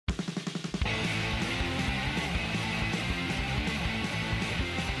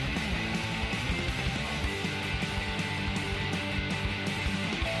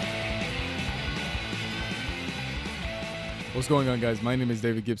What's going on, guys? My name is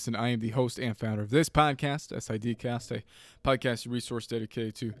David Gibson. I am the host and founder of this podcast, SIDcast, a podcast resource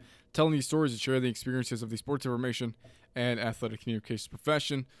dedicated to telling these stories and sharing the experiences of the sports information and athletic communications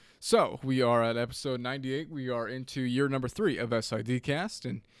profession. So we are at episode 98. We are into year number 3 of SIDcast,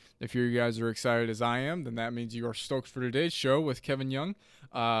 and if you guys are excited as I am, then that means you are stoked for today's show with Kevin Young.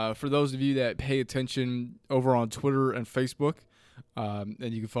 For those of you that pay attention over on Twitter and Facebook, and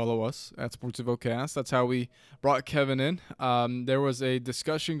you can follow us at SportsInfoCast. That's how we brought Kevin in. There was a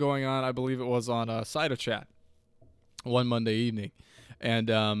discussion going on, I believe it was on Cider Chat one Monday evening.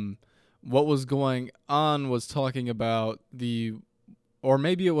 And what was going on was talking about or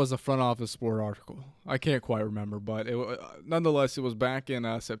maybe it was a front office sport article. I can't quite remember, but nonetheless, it was back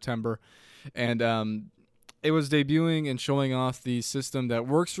in September. And it was debuting and showing off the system that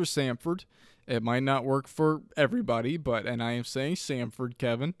works for Samford. It might not work for everybody, and I am saying Samford,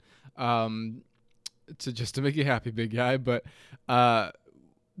 Kevin, to make you happy, big guy, but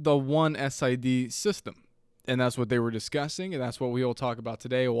the one SID system. And that's what they were discussing, and that's what we will talk about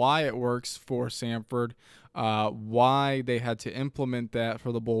today, why it works for Samford, why they had to implement that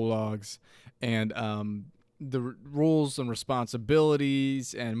for the Bulldogs, and the rules and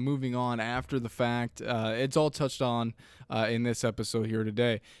responsibilities and moving on after the fact. It's all touched on in this episode here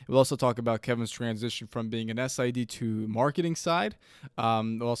today. We'll also talk about Kevin's transition from being an SID to marketing side.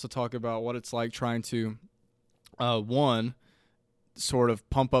 We'll also talk about what it's like trying to, one, sort of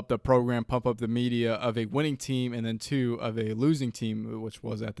pump up the program, pump up the media of a winning team, and then 2, of a losing team, which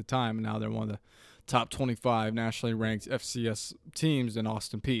was at the time. And now they're one of the top 25 nationally ranked FCS teams in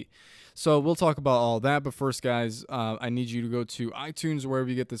Austin Peay. So we'll talk about all that. But first, guys, I need you to go to iTunes or wherever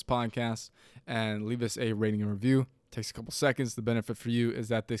you get this podcast and leave us a rating and review. It takes a couple seconds. The benefit for you is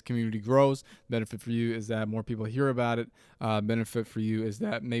that this community grows. The benefit for you is that more people hear about it. Benefit for you is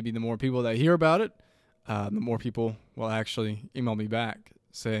that maybe the more people that hear about it, the more people will actually email me back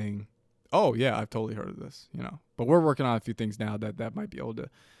saying, oh, yeah, I've totally heard of this, But we're working on a few things now that might be able to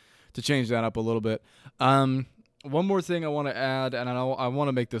change that up a little bit. One more thing I want to add, and I want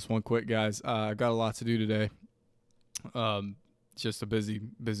to make this one quick, guys. I've got a lot to do today. It's just a busy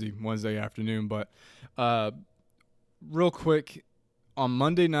Wednesday afternoon. But real quick, on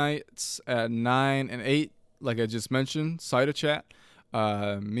Monday nights at 9 and 8, like I just mentioned, Cider Chat,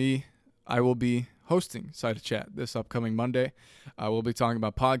 I will be hosting Cider Chat this upcoming Monday. We'll be talking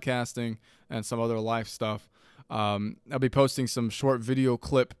about podcasting and some other life stuff. I'll be posting some short video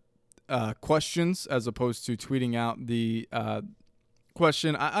clip questions as opposed to tweeting out the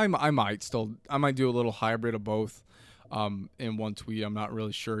question. I might do a little hybrid of both in one tweet. I'm not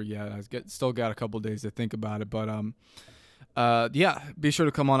really sure yet. Still got a couple days to think about it, but yeah, be sure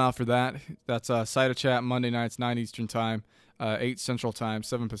to come on out for that. That's Cider Chat Monday nights, 9 Eastern time, 8 Central time,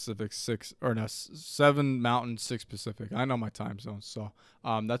 7 Pacific, 7 Mountain, 6 Pacific. I know my time zones, so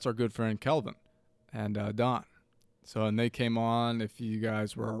that's our good friend Kelvin and Don. So, and they came on, if you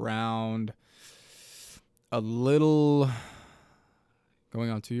guys were around, a little, going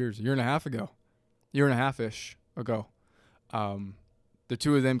on 2 years, a year and a half-ish ago. The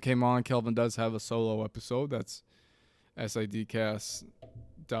 2 of them came on. Kelvin does have a solo episode. That's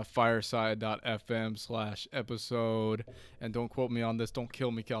sidcast.fireside.fm/episode. And don't quote me on this. Don't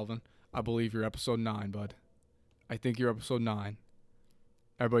kill me, Kelvin. I believe you're episode 9, bud. I think you're episode 9.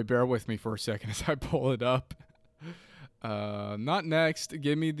 Everybody bear with me for a second as I pull it up. Not next.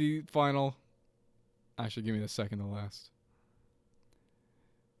 Give me the final. Actually, give me the second to last.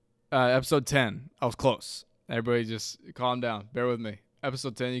 Episode 10. I was close. Everybody just calm down. Bear with me.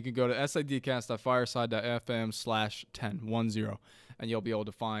 Episode 10, you can go to sidcast.fireside.fm/1010, and you'll be able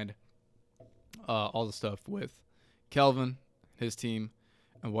to find all the stuff with Kelvin, his team,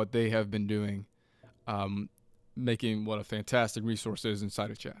 and what they have been doing, making what a fantastic resource is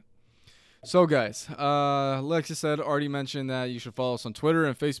inside of chat. So, guys, like I said, already mentioned that you should follow us on Twitter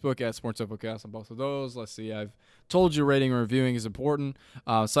and Facebook at SportsInfoCast on both of those. Let's see, I've told you rating and reviewing is important.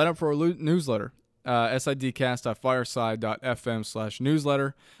 Sign up for our newsletter,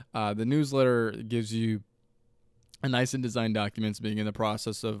 sidcast.fireside.fm/newsletter. The newsletter gives you a nice and designed documents being in the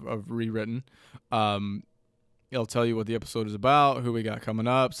process of rewritten. It'll tell you what the episode is about, who we got coming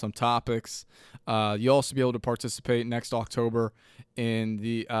up, some topics. You'll also be able to participate next October in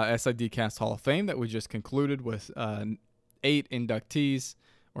the SIDcast Hall of Fame that we just concluded with 8 inductees,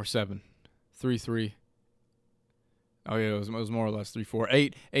 or 7, 3. Oh, yeah, it was more or less 3, 4,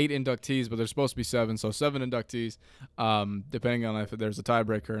 8 inductees, but there's supposed to be 7, so 7 inductees, depending on if there's a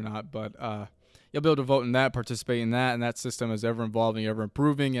tiebreaker or not. But you'll be able to vote in that, participate in that, and that system is ever evolving, ever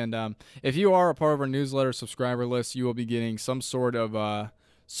improving. And if you are a part of our newsletter subscriber list, you will be getting some sort of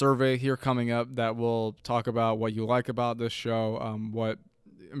survey here coming up that will talk about what you like about this show, what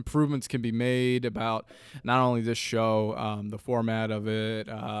improvements can be made about not only this show, the format of it,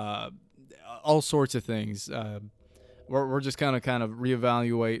 all sorts of things. We're just kind of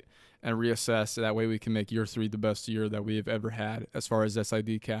reevaluate and reassess. That way we can make year 3 the best year that we have ever had as far as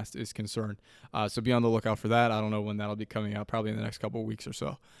SID cast is concerned. So be on the lookout for that. I don't know when that'll be coming out, probably in the next couple of weeks or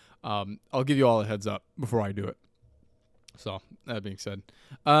so. I'll give you all a heads up before I do it. So that being said,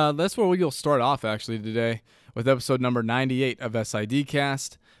 that's where we'll start off actually today with episode number 98 of SID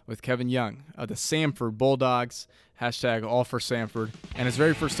Cast with Kevin Young of the Samford Bulldogs. Hashtag all for Samford, and his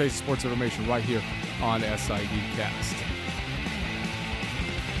very first taste of sports information right here on SID Cast.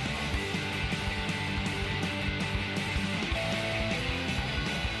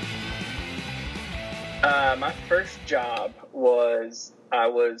 My first job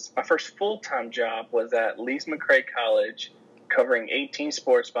my first full-time job was at Lees McRae College, covering 18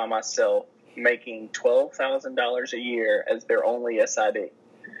 sports by myself, making $12,000 a year as their only SID. Okay.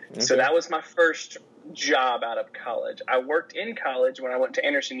 So that was my first job out of college. I worked in college when I went to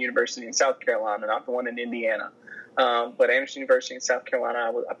Anderson University in South Carolina, not the one in Indiana. But Anderson University in South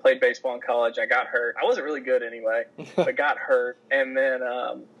Carolina, I played baseball in college. I got hurt. I wasn't really good anyway, but got hurt. And then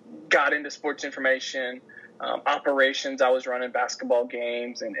got into sports information, operations. I was running basketball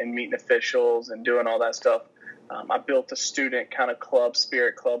games and meeting officials and doing all that stuff. I built a student kind of club,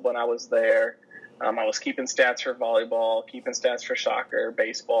 spirit club, when I was there. I was keeping stats for volleyball, keeping stats for soccer,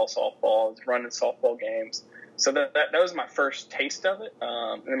 baseball, softball. I was running softball games. So that was my first taste of it.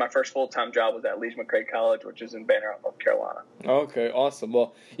 And then my first full-time job was at Lees McRae College, which is in Banner, North Carolina. Okay, awesome.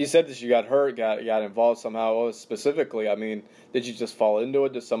 Well, you said that you got hurt, got involved somehow. What was specifically? I mean, did you just fall into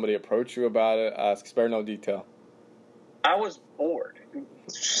it? Did somebody approach you about it? Spare no detail. I was bored.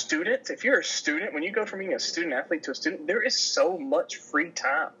 Students, if you're a student, when you go from being a student athlete to a student, there is so much free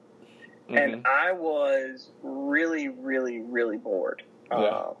time. Mm-hmm. And I was really, really, really bored.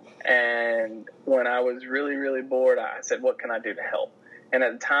 Yeah. And when I was really, really bored, I said, what can I do to help? And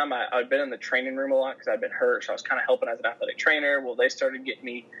at the time, I'd been in the training room a lot because I'd been hurt. So I was kind of helping as an athletic trainer. Well, they started getting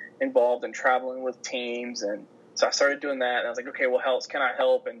me involved in traveling with teams. And so I started doing that. And I was like, okay, well, how else can I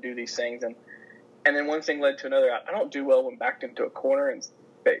help and do these things? And then one thing led to another. I don't do well when backed into a corner. And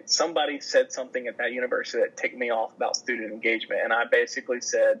somebody said something at that university that ticked me off about student engagement. And I basically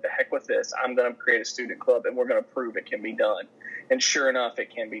said, the heck with this. I'm going to create a student club, and we're going to prove it can be done. And sure enough,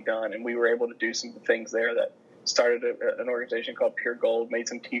 it can be done. And we were able to do some things there that started an organization called Pure Gold, made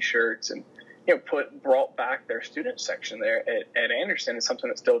some T-shirts, and brought back their student section there at Anderson. Is something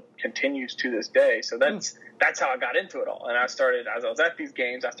that still continues to this day. So that's how I got into it all. And I started, as I was at these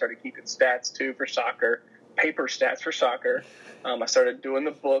games, I started keeping stats too for soccer, paper stats for soccer. I started doing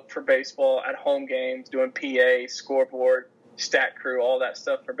the book for baseball at home games, doing PA, scoreboard, stat crew, all that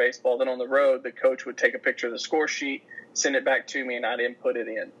stuff for baseball. Then on the road, the coach would take a picture of the score sheet, send it back to me, and I'd input it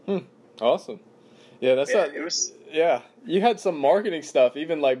in. Awesome. Yeah, yeah. You had some marketing stuff,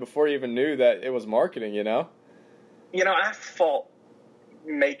 even like before you even knew that it was marketing, I fought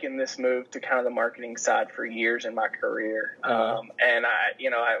making this move to kind of the marketing side for years in my career. And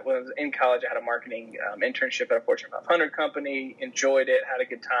when I was in college, I had a marketing internship at a Fortune 500 company, enjoyed it, had a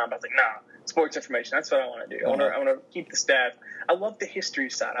good time. But I was like, nah, sports information, that's what I want to do. I want to keep the stats. I love the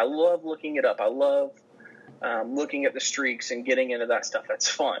history side. I love looking it up. I love looking at the streaks and getting into that stuff. That's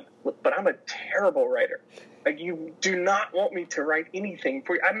fun. But I'm a terrible writer. Like, you do not want me to write anything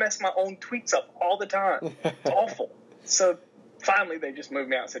for you. I mess my own tweets up all the time. It's awful. So finally, they just moved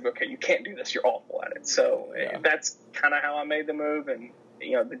me out and said, okay, you can't do this. You're awful at it. So that's kind of how I made the move. And,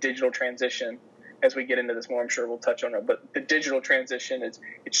 the digital transition, as we get into this more, I'm sure we'll touch on it. But the digital transition,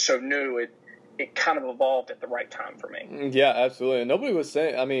 it's so new. It kind of evolved at the right time for me. Yeah, absolutely. And nobody was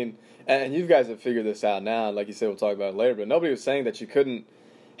saying, I mean, and you guys have figured this out now. Like you said, we'll talk about it later. But nobody was saying that you couldn't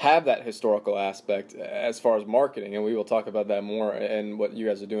have that historical aspect as far as marketing. And we will talk about that more and what you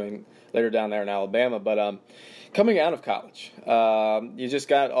guys are doing later down there in Alabama. But coming out of college, you just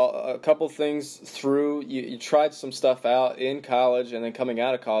got a couple things through. You tried some stuff out in college, and then coming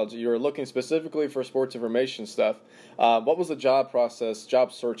out of college, you were looking specifically for sports information stuff. What was the job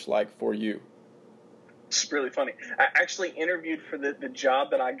search like for you? It's really funny. I actually interviewed for the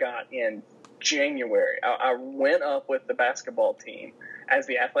job that I got in January. I went up with the basketball team as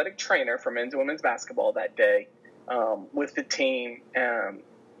the athletic trainer for men's and women's basketball that day with the team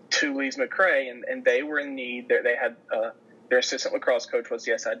to Lees McRae, and they were in need. They had their assistant lacrosse coach was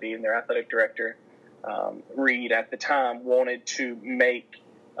the SID, and their athletic director, Reed, at the time, wanted to make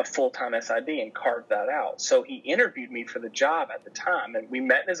a full-time SID and carve that out. So he interviewed me for the job at the time, and we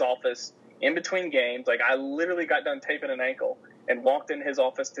met in his office in between games. Like, I literally got done taping an ankle, and walked in his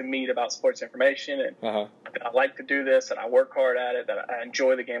office to meet about sports information, and that I like to do this, and I work hard at it, that I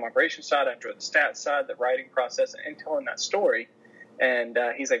enjoy the game operations side, I enjoy the stats side, the writing process, and telling that story. And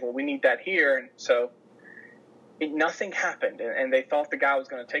he's like, well, we need that here. And so nothing happened, and they thought the guy was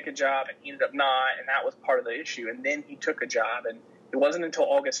going to take a job, and he ended up not, and that was part of the issue. And then he took a job, and it wasn't until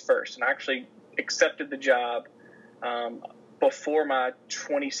August 1st, and I actually accepted the job before my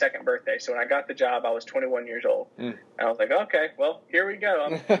 22nd birthday. So when I got the job, I was 21 years old. And I was like, okay, well, here we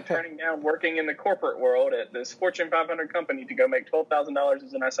go. I'm turning down working in the corporate world at this Fortune 500 company to go make $12,000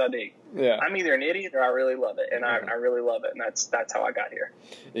 as an SID. Yeah. I'm either an idiot or I really love it, and I really love it, and that's how I got here.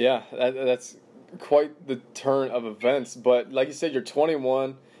 Yeah, that's quite the turn of events. But like you said, you're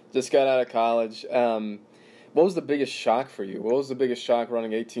 21, just got out of college. What was the biggest shock for you? What was the biggest shock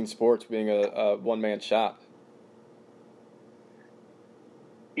running 18 Sports, being a one-man shop?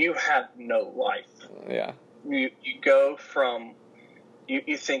 You have no life. Yeah. You go from,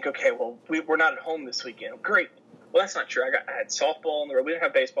 you think, okay, well, we're not at home this weekend. Great. Well, that's not true. I had softball on the road. We didn't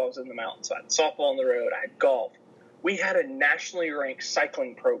have baseball. I was in the mountains. So I had softball on the road. I had golf. We had a nationally ranked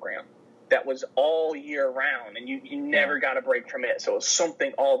cycling program that was all year round, and you never got a break from it. So it was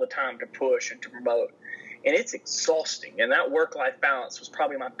something all the time to push and to promote. And it's exhausting. And that work-life balance was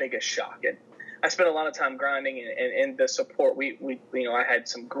probably my biggest shock. And I spent a lot of time grinding, and the support. I had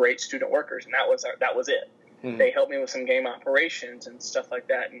some great student workers, and that was it. Mm-hmm. They helped me with some game operations and stuff like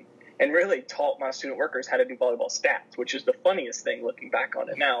that, and really taught my student workers how to do volleyball stats, which is the funniest thing looking back on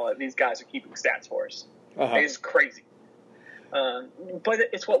it now. These guys are keeping stats for us. It's crazy. But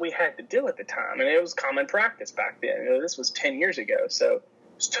it's what we had to do at the time, and it was common practice back then. This was 10 years ago, so it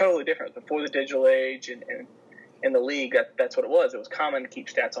was totally different. Before the digital age, and in the league, that's what it was. It was common to keep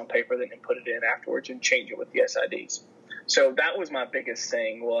stats on paper, then put it in afterwards and change it with the SIDs. So that was my biggest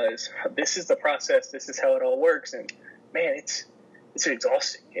thing, was this is the process, this is how it all works. And, man, it's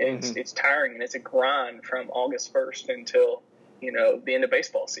exhausting. It's tiring, and it's a grind from August 1st until, the end of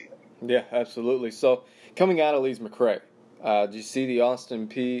baseball season. Yeah, absolutely. So coming out of Lees McRae, did you see the Austin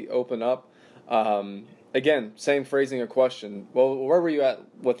Peay open up? Again, same phrasing of question. Well, where were you at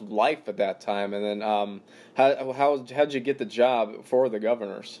with life at that time? And then how'd you get the job for the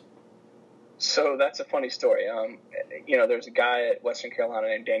Governors? So that's a funny story. There's a guy at Western Carolina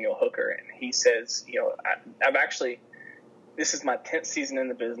named Daniel Hooker, and he says, I've actually, this is my 10th season in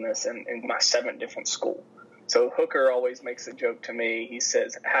the business and my 7th different school. So Hooker always makes a joke to me. He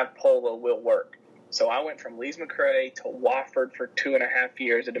says, have polo will work. So I went from Lees McRae to Wofford for 2.5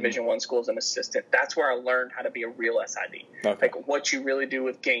 years at Division I school as an assistant. That's where I learned how to be a real SID. Okay. Like what you really do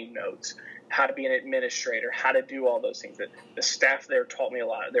with game notes, how to be an administrator, how to do all those things. The staff there taught me a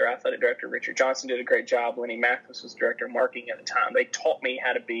lot. Their athletic director, Richard Johnson, did a great job. Lenny Mathis was director of marketing at the time. They taught me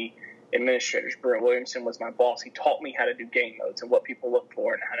how to be administrators. Brent Williamson was my boss. He taught me how to do game notes and what people look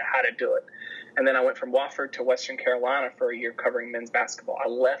for and how to do it. And then I went from Wofford to Western Carolina for a year covering men's basketball. I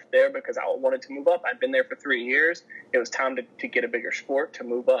left there because I wanted to move up. I'd been there for 3 years. It was time to get a bigger sport, to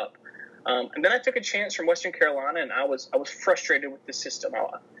move up. And then I took a chance from Western Carolina, and I was frustrated with the system.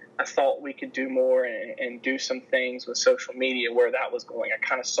 I thought we could do more and do some things with social media where that was going. I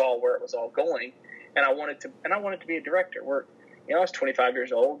kind of saw where it was all going, and I wanted to be a director. I was 25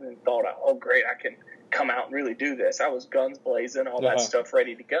 years old and thought, oh, great, I can come out and really do this. I was guns blazing, all that stuff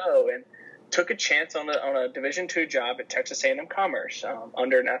ready to go, and took a chance on a Division II job at Texas A&M Commerce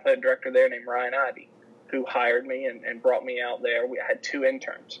under an athletic director there named Ryan Ivey, who hired me and brought me out there. We had 2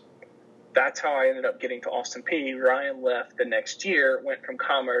 interns. That's how I ended up getting to Austin Peay. Ryan left the next year, went from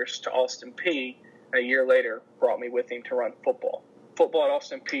Commerce to Austin Peay, and a year later brought me with him to run football. Football at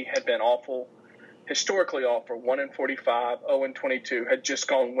Austin Peay had been awful, historically awful, 1-45, 0-22, had just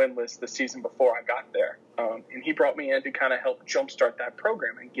gone winless the season before I got there. And he brought me in to kind of help jumpstart that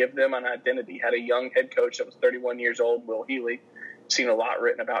program and give them an identity. Had a young head coach that was 31 years old, Will Healy. Seen a lot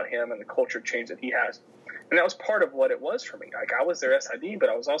written about him and the culture change that he has. And that was part of what it was for me. Like, I was their SID, but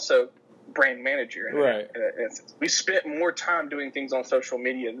I was also brand manager. Right. We spent more time doing things on social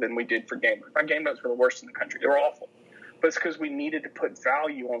media than we did for game notes. My game notes were the worst in the country. They were awful. But it's because we needed to put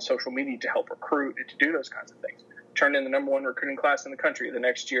value on social media to help recruit and to do those kinds of things. Turned in the number 1 recruiting class in the country. The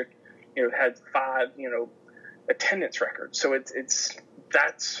next year, had 5, attendance records. So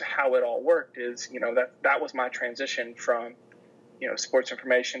that's how it all worked. Is that was my transition from sports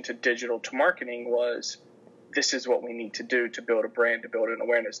information to digital to marketing. Was this is what we need to do to build a brand, to build an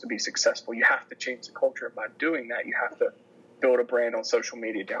awareness, to be successful. You have to change the culture. By doing that, you have to build a brand on social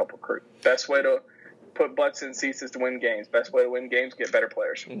media to help recruit. Best way to put butts in seats is to win games. Best way to win games, get better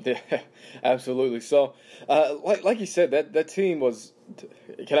players. Yeah, absolutely. So, like you said, that team was,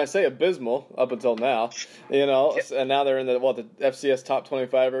 can I say, abysmal up until now, and now they're in the FCS top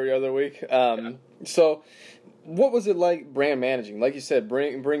 25 every other week. So what was it like brand managing? Like you said,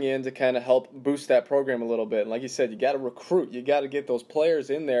 bring in to kind of help boost that program a little bit. And like you said, you got to recruit. You got to get those players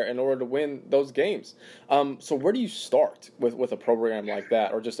in there in order to win those games. So where do you start with a program like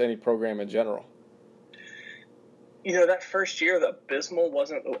that, or just any program in general? That first year, the abysmal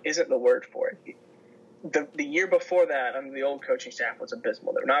isn't the word for it. The year before that, under the old coaching staff, was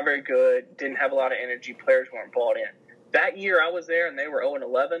abysmal. They were not very good, didn't have a lot of energy, players weren't bought in. That year I was there and they were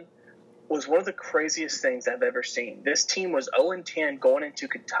 0-11, was one of the craziest things I've ever seen. This team was 0-10 going into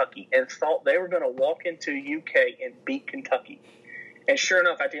Kentucky and thought they were going to walk into UK and beat Kentucky. And sure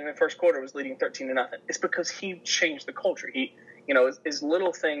enough, at the end of the first quarter, it was leading 13-0. It's because he changed the culture. He, his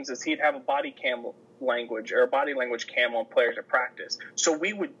little things is he'd have a body language cam on players at practice. So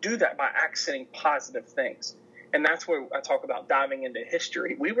we would do that by accenting positive things. And that's where I talk about diving into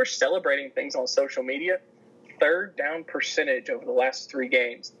history. We were celebrating things on social media. Third down percentage over the last 3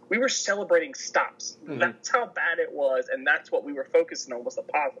 games. We were celebrating stops. Mm-hmm. That's how bad it was, and that's what we were focusing on was the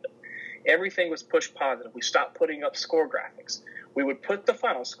positive. Everything was pushed positive. We stopped putting up score graphics. We would put the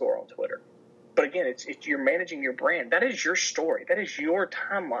final score on Twitter. But again, it's you're managing your brand. That is your story. That is your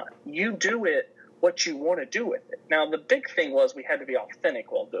timeline. You do it what you want to do with it. Now, the big thing was we had to be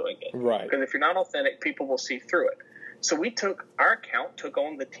authentic while doing it. Right. Because if you're not authentic, people will see through it. So our account took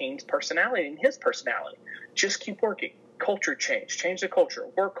on the team's personality and his personality. Just keep working. Culture change the culture.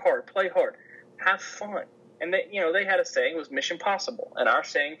 Work hard, play hard, have fun. And they had a saying, it was mission possible. And our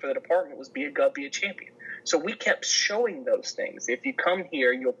saying for the department was be a gov, be a champion. So we kept showing those things. If you come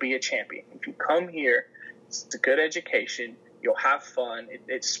here, you'll be a champion. If you come here, it's a good education. You'll have fun.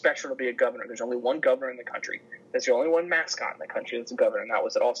 It's special to be a governor. There's only one governor in the country. There's only one mascot in the country that's a governor, and that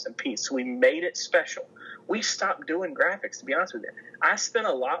was at Austin Peay. So we made it special. We stopped doing graphics, to be honest with you. I spent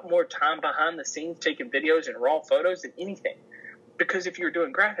a lot more time behind the scenes taking videos and raw photos than anything. Because if you were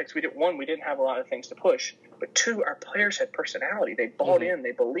doing graphics, we didn't have a lot of things to push. But 2, our players had personality. They bought in.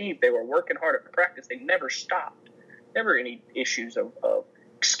 They believed. They were working hard at practice. They never stopped. Never any issues of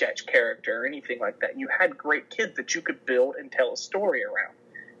sketch character or anything like that. You had great kids that you could build and tell a story around.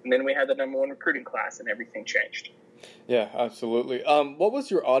 And then we had the number 1 recruiting class, and everything changed. Yeah, absolutely. What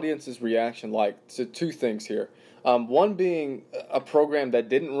was your audience's reaction like to 2 things here? One being a program that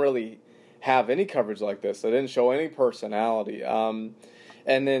didn't really have any coverage like this. That didn't show any personality. And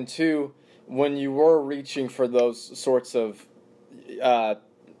then 2, when you were reaching for those sorts of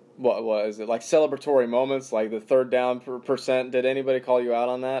what was it, like celebratory moments, like the third down percent, did anybody call you out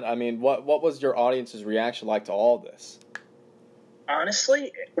on that? I mean, what was your audience's reaction like to all this?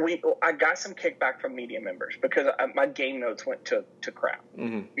 Honestly, I got some kickback from media members because my game notes went to crap.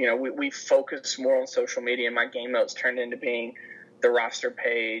 Mm-hmm. We focused more on social media, and my game notes turned into being the roster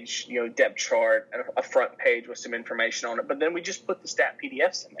page, depth chart, and a front page with some information on it. But then we just put the stat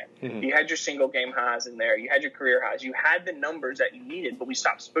PDFs in there. Mm-hmm. You had your single game highs in there. You had your career highs. You had the numbers that you needed, but we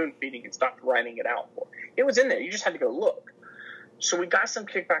stopped spoon feeding and stopped writing it out for. It was in there. You just had to go look. So we got some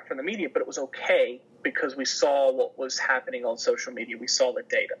kickback from the media, but it was okay because we saw what was happening on social media. We saw the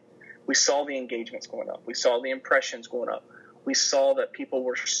data. We saw the engagements going up. We saw the impressions going up. We saw that people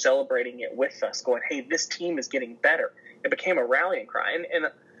were celebrating it with us, going, hey, this team is getting better. It became a rallying cry. And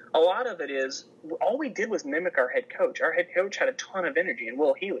a lot of it is all we did was mimic our head coach. Our head coach had a ton of energy, and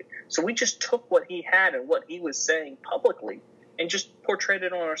Will Healy. So we just took what he had and what he was saying publicly and just portrayed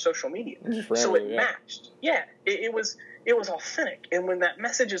it on our social media. So it matched. Yeah, it was authentic. And when that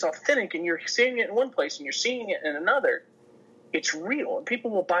message is authentic and you're seeing it in one place and you're seeing it in another, it's real. And people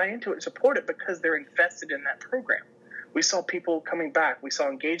will buy into it and support it because they're invested in that program. We saw people coming back. We saw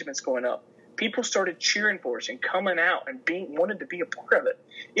engagements going up. People started cheering for us and coming out and wanted to be a part of it.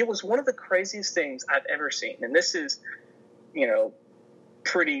 It was one of the craziest things I've ever seen. And this is,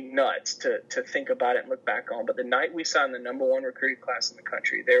 pretty nuts to think about it and look back on. But the night we signed the number 1 recruiting class in the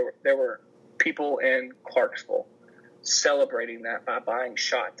country, there were people in Clarksville celebrating that by buying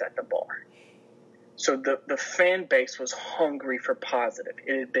shots at the bar. So the fan base was hungry for positive.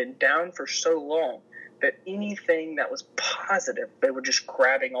 It had been down for so long that anything that was positive, they were just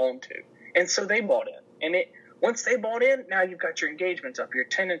grabbing onto. And so they bought in. And once they bought in, now you've got your engagements up, your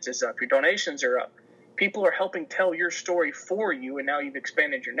attendance is up, your donations are up. People are helping tell your story for you, and now you've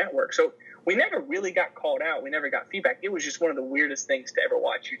expanded your network. So We never really got called out. We never got feedback. It was just one of the weirdest things to ever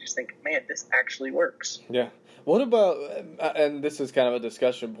watch. You just think, man, this actually works. Yeah. What about, and this is kind of a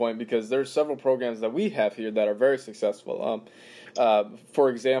discussion point because there's several programs that we have here that are very successful. For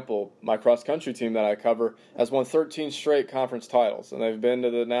example, my cross-country team that I cover has won 13 straight conference titles, and they've been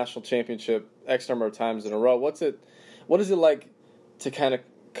to the national championship X number of times in a row. What is it like to kind of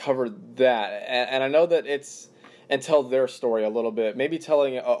cover that? And I know that and tell their story a little bit, maybe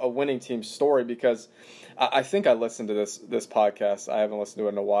telling a winning team's story, because I think I listened to this podcast. I haven't listened to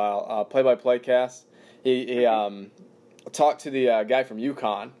it in a while. Play-by-play cast. He talked to the guy from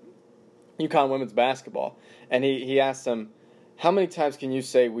UConn women's basketball, and he asked him, how many times can you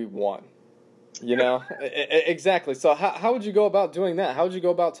say we won? You know, exactly. So how would you go about doing that? How would you go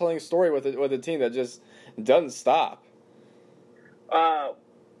about telling a story with a team that just doesn't stop?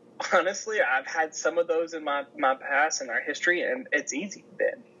 Honestly, I've had some of those in my past and our history, and it's easy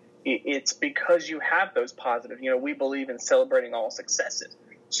then. It's because you have those positive. We believe in celebrating all successes.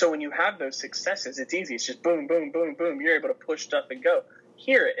 So when you have those successes, it's easy. It's just boom, boom, boom, boom. You're able to push stuff and go.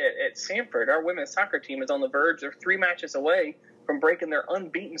 Here at Samford, our women's soccer team is on the verge. They're 3 matches away from breaking their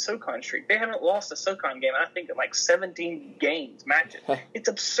unbeaten SoCon streak. They haven't lost a SoCon game, I think, in like 17 matches. It's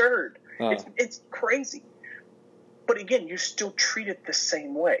absurd. Oh. It's crazy. But again, you still treat it the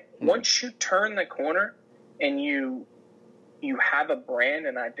same way. Mm-hmm. Once you turn the corner and you have a brand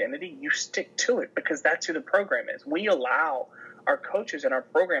and identity, you stick to it because that's who the program is. We allow our coaches and our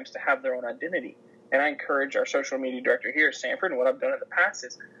programs to have their own identity. And I encourage our social media director here at Samford, and what I've done in the past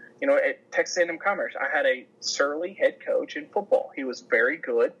is, at Texas A&M Commerce, I had a surly head coach in football. He was very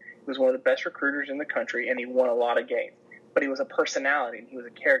good. He was one of the best recruiters in the country, and he won a lot of games. But he was a personality, and he was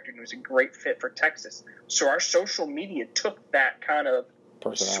a character, and he was a great fit for Texas. So our social media took that kind of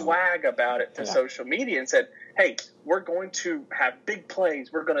swag about it to social media and said, hey, we're going to have big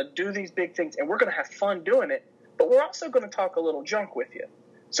plays. We're going to do these big things, and we're going to have fun doing it. But we're also going to talk a little junk with you.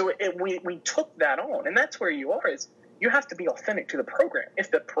 So we took that on, and that's where you are. Is you have to be authentic to the program.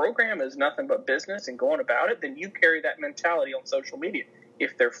 If the program is nothing but business and going about it, then you carry that mentality on social media.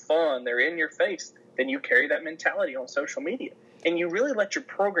 If they're fun, they're in your face, then you carry that mentality on social media. And you really let your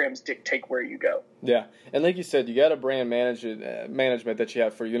programs dictate where you go. Yeah, and like you said, you got a brand management that you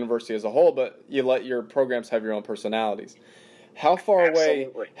have for university as a whole, but you let your programs have your own personalities. How far away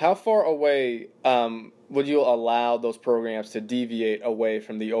would you allow those programs to deviate away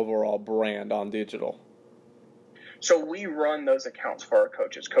from the overall brand on digital? So we run those accounts for our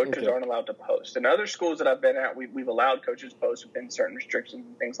coaches. Coaches aren't allowed to post. In other schools that I've been at, we've allowed coaches to post within certain restrictions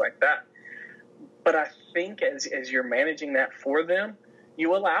and things like that. But I think as you're managing that for them,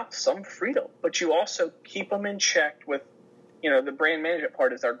 you allow some freedom, but you also keep them in check with, the brand management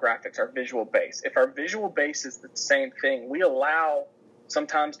part is our graphics, our visual base. If our visual base is the same thing, we allow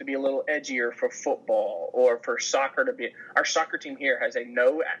sometimes to be a little edgier for football or for soccer to be. Our soccer team here has a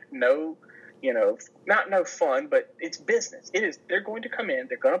not no fun, but it's business. It is. They're going to come in.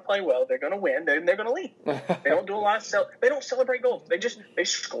 They're going to play well. They're going to win. They're going to leave. They don't do a lot of they don't celebrate goals. They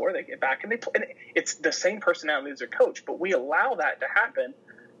score. They get back and they play. And it's the same personality as their coach, but we allow that to happen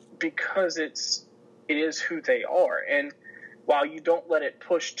because it is who they are. And while you don't let it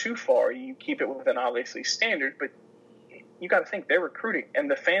push too far, you keep it within obviously standard. But you got to think they're recruiting, and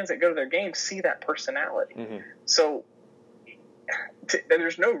the fans that go to their games see that personality. Mm-hmm. So.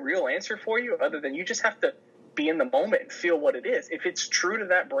 There's no real answer for you other than you just have to be in the moment and feel what it is. If it's true to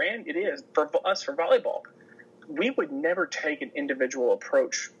that brand, it is. For us, for volleyball, we would never take an individual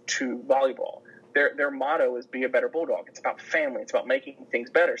approach to volleyball. Their motto is be a better Bulldog. It's about family. It's about making things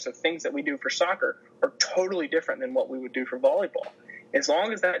better. So things that we do for soccer are totally different than what we would do for volleyball. As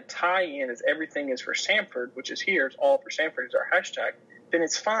long as that tie-in is everything is for Samford, which is here, it's all for Samford is our hashtag, then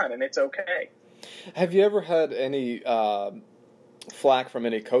it's fine and it's okay. Have you ever had any flack from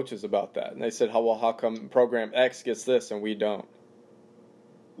any coaches about that? And they said, how come program X gets this and we don't?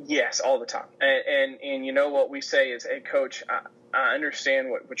 Yes, all the time. And you know what we say is, hey, coach, I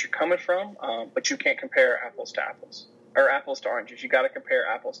understand what you're coming from, but you can't compare apples to apples or apples to oranges. You got to compare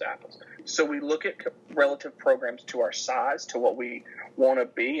apples to apples. So we look at relative programs to our size, to what we want to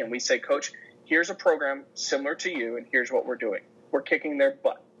be, and we say, coach, here's a program similar to you, and here's what we're doing. We're kicking their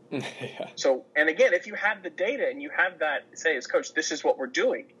butt. Yeah. So, and again, if you have the data and you have that, say as coach, this is what we're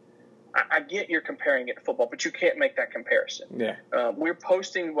doing. I get you're comparing it to football, but you can't make that comparison. Yeah. We're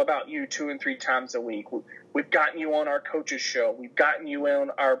posting about you 2 and 3 times a week. We've gotten you on our coaches show. We've gotten you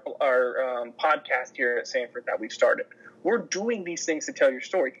on our podcast here at Samford that we've started. We're doing these things to tell your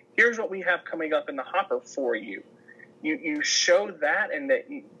story. Here's what we have coming up in the hopper for you. You show that, and that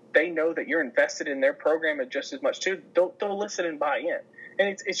they know that you're invested in their program just as much too. They'll listen and buy in.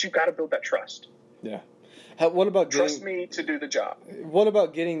 And it's you've got to build that trust. Yeah. What about trust me to do the job? What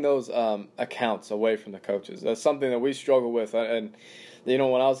about getting those accounts away from the coaches? That's something that we struggle with. And when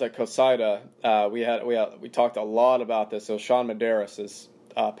I was at COSIDA, we talked a lot about this. So Sean Medeiros'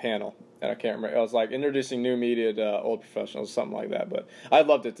 panel, and I can't remember. It was like introducing new media to old professionals, something like that. But I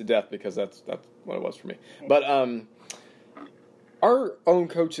loved it to death because that's what it was for me. But our own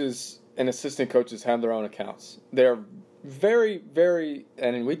coaches and assistant coaches have their own accounts. They're very, very,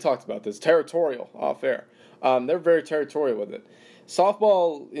 and we talked about this, territorial off air. They're very territorial with it.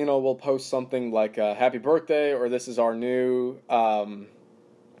 Softball, will post something like "Happy Birthday" or "This is our new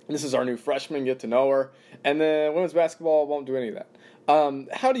freshman, get to know her," and then women's basketball won't do any of that.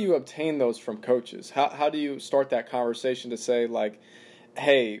 How do you obtain those from coaches? How do you start that conversation to say like,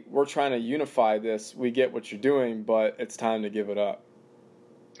 "Hey, we're trying to unify this. We get what you're doing, but it's time to give it up"?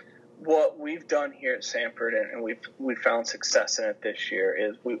 What we've done here at Samford, and we've found success in it this year,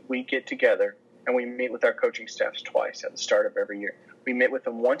 is we get together and we meet with our coaching staffs twice at the start of every year. We meet with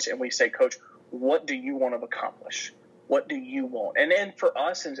them once and we say, "Coach, what do you want to accomplish? What do you want?" And then for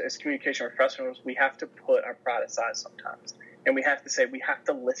us as communication professionals, we have to put our pride aside sometimes. And we have to say we have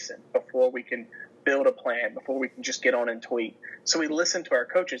to listen before we can build a plan, before we can just get on and tweet. So we listen to our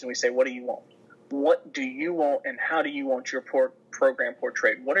coaches and we say, "What do you want? What do you want, and how do you want your program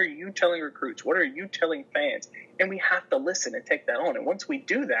portrayed? What are you telling recruits? What are you telling fans?" And we have to listen and take that on. And once we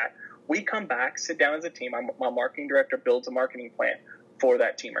do that, we come back, sit down as a team. My marketing director builds a marketing plan for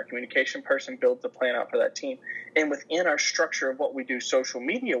that team. Our communication person builds the plan out for that team. And within our structure of what we do social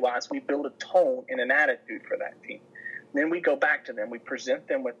media-wise, we build a tone and an attitude for that team. Then we go back to them. We present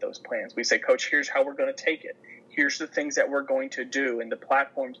them with those plans. We say, "Coach, here's how we're going to take it. Here's the things that we're going to do and the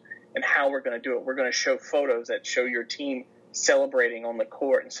platforms and how we're going to do it. We're going to show photos that show your team celebrating on the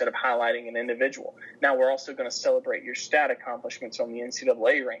court instead of highlighting an individual. Now we're also going to celebrate your stat accomplishments on the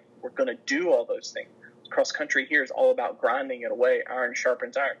NCAA rank. We're going to do all those things. Cross country here is all about grinding it away. Iron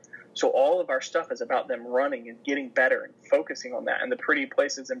sharpens iron. So all of our stuff is about them running and getting better and focusing on that and the pretty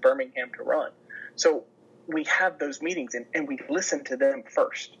places in Birmingham to run." So we have those meetings and we listen to them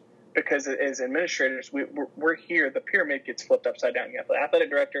first, because as administrators, we're here. The pyramid gets flipped upside down. You have the athletic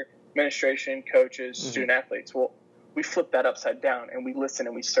director, administration, coaches, student athletes. Well, we flip that upside down and we listen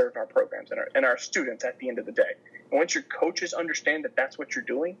and we serve our programs and our students at the end of the day. And once your coaches understand that that's what you're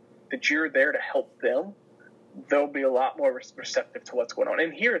doing, that you're there to help them, they'll be a lot more receptive to what's going on.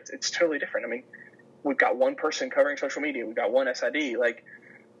 And here it's totally different. I mean, we've got one person covering social media. We've got one SID. Like,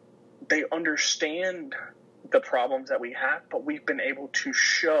 they understand the problems that we have, but we've been able to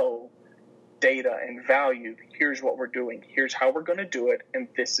show data and value. Here's what we're doing. Here's how we're going to do it. And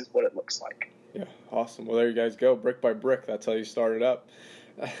this is what it looks like. Yeah, awesome. Well, there you guys go. Brick by brick. That's how you started up.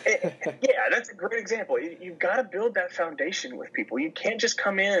 Yeah, that's a great example. You've got to build that foundation with people. You can't just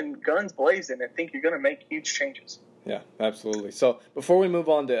come in guns blazing and think you're going to make huge changes. Yeah, absolutely. So before we move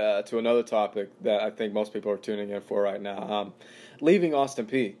on to another topic that I think most people are tuning in for right now, leaving Austin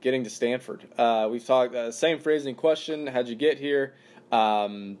Peay, getting to Stanford. We've talked, same phrasing question, how'd you get here?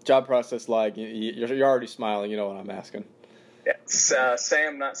 Job process like, you're already smiling, you know what I'm asking. Yeah,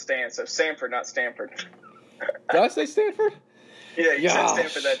 Sam, not Stan, so Samford, not Stanford. Did I say Stanford? Yeah, you said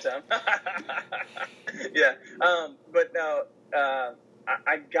Stanford that time. Yeah, but no,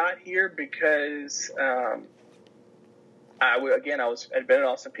 I got here because I'd been at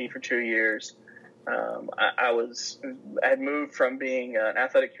Austin Peay for 2 years. I had moved from being an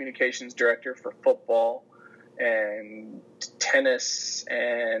athletic communications director for football and tennis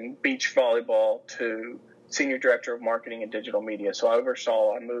and beach volleyball to senior director of marketing and digital media. So I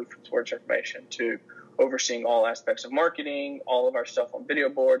moved from sports information to overseeing all aspects of marketing, all of our stuff on video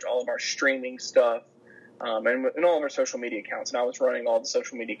boards, all of our streaming stuff, and all of our social media accounts. And I was running all the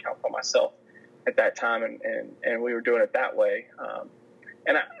social media accounts by myself at that time, and we were doing it that way.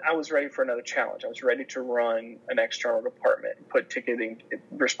 And I was ready for another challenge. I was ready to run an external department and put ticketing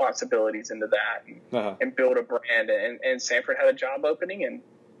responsibilities into that and build a brand. And Samford had a job opening and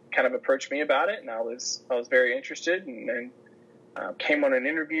kind of approached me about it, and I was very interested and came on an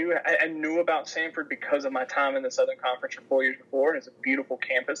interview. I knew about Samford because of my time in the Southern Conference for 4 years before, and it's a beautiful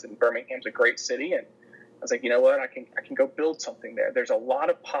campus, and Birmingham's a great city. And I was like, you know what, I can go build something there. There's a lot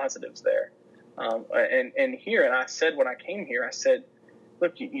of positives there. And here, and I said when I came here, I said,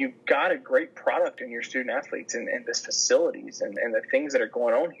 look, you've got a great product in your student athletes and this facilities and the things that are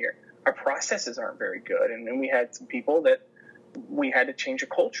going on here. Our processes aren't very good. And then we had some people that we had to change a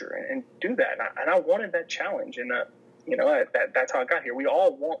culture and do that. And I wanted that challenge. And, that's how I got here. We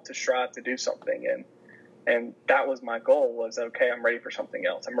all want to strive to do something. And that was my goal was, okay, I'm ready for something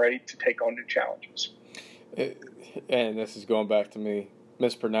else. I'm ready to take on new challenges. And this is going back to me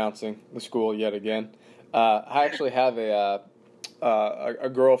mispronouncing the school yet again. I actually have a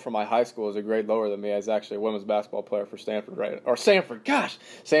girl from my high school is a grade lower than me. Is actually a women's basketball player for Samford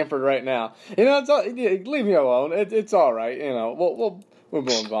Samford right now. You know, leave me alone. It's all right. You know, we'll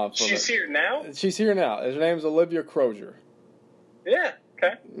move on from it. She's here now? She's here now. Her name's Olivia Crozier. Yeah,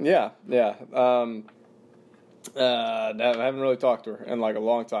 okay. Yeah. I haven't really talked to her in like a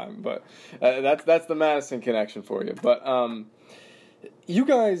long time, but that's the Madison connection for you. But you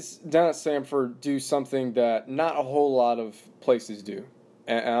guys down at Samford do something that not a whole lot of places do,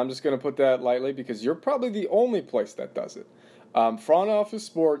 and I'm just going to put that lightly because you're probably the only place that does it. Front Office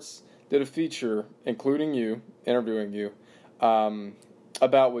Sports did a feature, including you, interviewing you,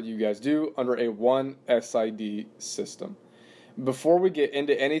 about what you guys do under a one SID system. Before we get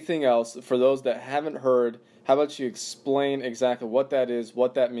into anything else, for those that haven't heard, how about you explain exactly what that is,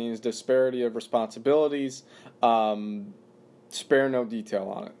 what that means, disparity of responsibilities, spare no detail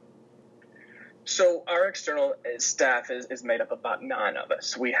on it. So our external staff is made up of about 9 of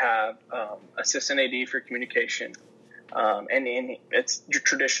us. We have assistant AD for communication, and it's your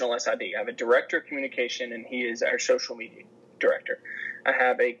traditional SID. I have a director of communication, and he is our social media director. I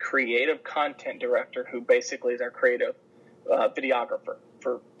have a creative content director who basically is our creative videographer,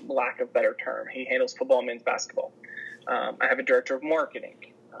 for lack of a better term. He handles football, men's basketball. I have a director of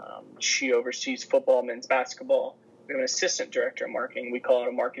marketing. She oversees football, men's basketball. We have an assistant director of marketing. We call it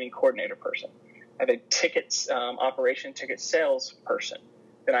a marketing coordinator person. I have a ticket sales person.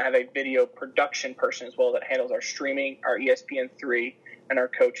 Then I have a video production person as well that handles our streaming, our ESPN3, and our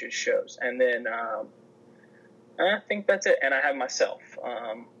coaches shows. And then I think that's it. And I have myself.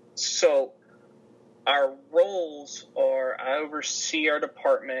 So our roles are, I oversee our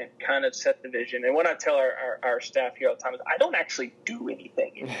department, kind of set the vision. And what I tell our staff here all the time is I don't actually do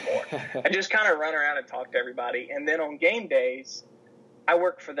anything anymore. I just kind of run around and talk to everybody. And then on game days, I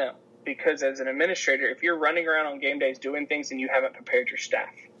work for them. Because as an administrator, if you're running around on game days doing things, then you haven't prepared your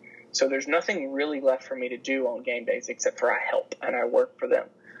staff. So there's nothing really left for me to do on game days except for I help and I work for them.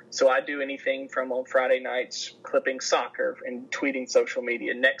 So I do anything from on Friday nights clipping soccer and tweeting social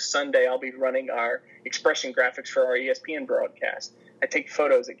media. Next Sunday, I'll be running our expression graphics for our ESPN broadcast. I take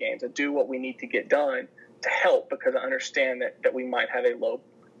photos at games. I do what we need to get done to help because I understand that we might have a low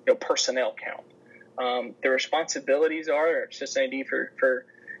personnel count. The responsibilities are our assistant AD for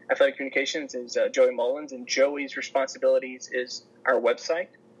athletic communications is Joey Mullins, and Joey's responsibilities is our website,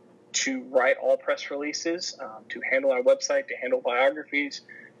 to write all press releases, to handle our website, to handle biographies,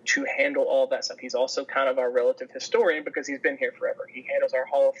 to handle all that stuff. He's also kind of our relative historian because he's been here forever. He handles our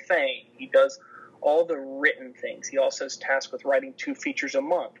Hall of Fame. He does all the written things. He also is tasked with writing 2 features a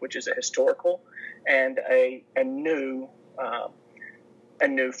month, which is a historical and a new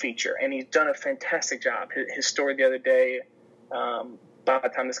feature. And he's done a fantastic job. His story the other day, by the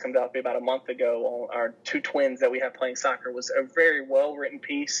time this comes out, it'll be about a month ago, on our 2 twins that we have playing soccer, was a very well-written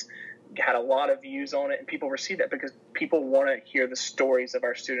piece, had a lot of views on it, and people received that because people want to hear the stories of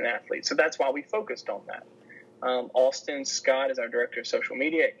our student athletes. So that's why we focused on that. Austin Scott is our director of social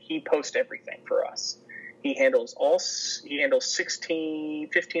media. He posts everything for us. He handles 15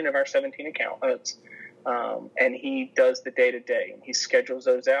 of our 17 accounts, and he does the day-to-day. He schedules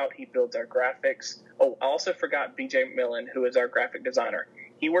those out. He builds our graphics. Oh, I also forgot BJ Millen, who is our graphic designer.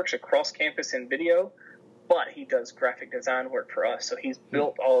 He works across campus in video, but he does graphic design work for us. So he's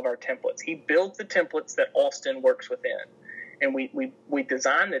built all of our templates. He builds the templates that Austin works within. And we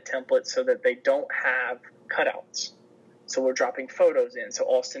design the templates so that they don't have cutouts. So we're dropping photos in. So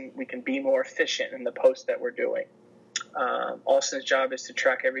Austin, we can be more efficient in the posts that we're doing. Austin's job is to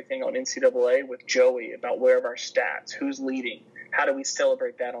track everything on NCAA with Joey about where are our stats, who's leading, how do we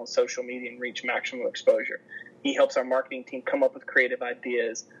celebrate that on social media and reach maximum exposure. He helps our marketing team come up with creative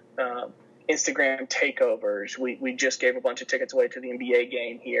ideas, Instagram takeovers. We just gave a bunch of tickets away to the NBA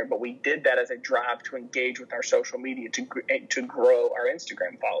game here, but we did that as a drive to engage with our social media to grow our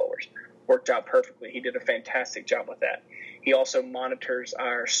Instagram followers. Worked out perfectly. He did a fantastic job with that. He also monitors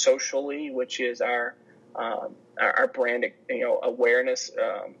our Socially, which is our brand awareness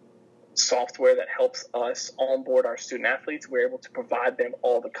software that helps us onboard our student athletes. We're able to provide them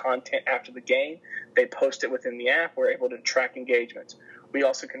all the content after the game. They post it within the app. We're able to track engagements. We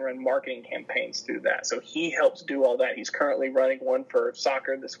also can run marketing campaigns through that. So he helps do all that. He's currently running one for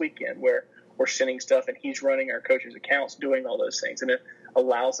soccer this weekend where we're sending stuff and he's running our coaches' accounts, doing all those things. And it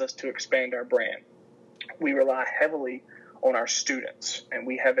allows us to expand our brand. We rely heavily on our students, and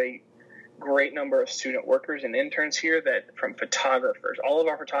we have a great number of student workers and interns here, that from photographers. All of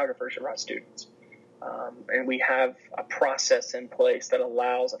our photographers are our students. And we have a process in place that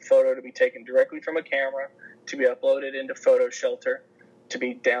allows a photo to be taken directly from a camera, to be uploaded into Photo Shelter, to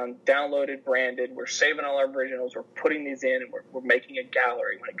be downloaded, branded. We're saving all our originals. We're putting these in, and we're making a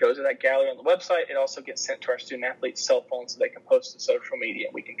gallery. When it goes to that gallery on the website, it also gets sent to our student athletes' cell phones so they can post to social media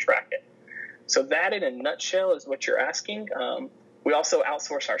and we can track it. So that, in a nutshell, is what you're asking. We also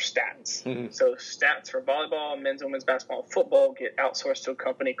outsource our stats. Mm-hmm. So stats for volleyball, men's and women's basketball, and football get outsourced to a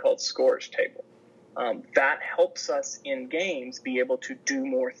company called Scores Table. That helps us in games be able to do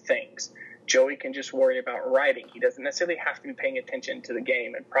more things. Joey can just worry about writing. He doesn't necessarily have to be paying attention to the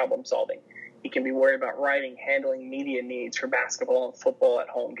game and problem solving. He can be worried about writing, handling media needs for basketball and football at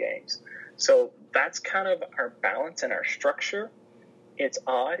home games. So that's kind of our balance and our structure. It's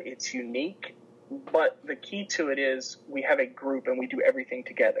odd, it's unique, but the key to it is we have a group and we do everything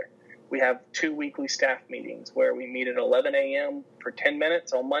together. We have 2 weekly staff meetings where we meet at 11 a.m. for 10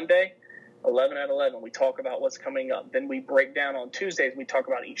 minutes on Monday. 11 at 11, we talk about what's coming up. Then we break down on Tuesdays. We talk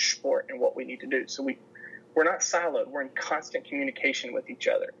about each sport and what we need to do. So we're not siloed. We're in constant communication with each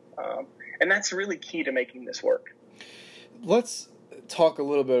other. And that's really key to making this work. Let's talk a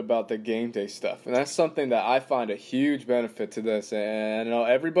little bit about the game day stuff. And that's something that I find a huge benefit to this. And I know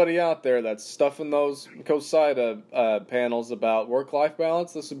everybody out there that's stuffing those COSIDA panels about work-life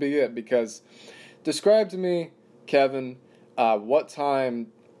balance, this would be it. Because describe to me, Kevin, what time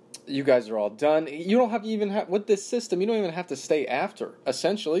you guys are all done. You don't have to even have, with this system, you don't even have to stay after,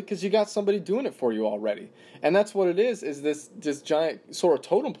 essentially, because you got somebody doing it for you already. And that's what it is this giant sort of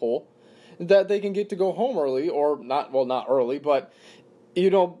totem pole that they can get to go home early, or not early, but,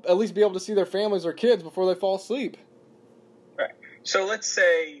 at least be able to see their families or kids before they fall asleep. Right. So let's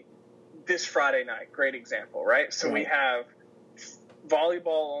say this Friday night, great example, right? So we have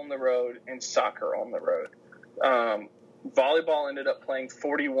volleyball on the road and soccer on the road. Volleyball ended up playing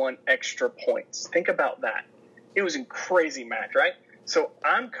 41 extra points. Think about that. It was a crazy match, right? So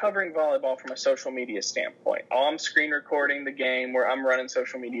I'm covering volleyball from a social media standpoint. I'm screen recording the game where I'm running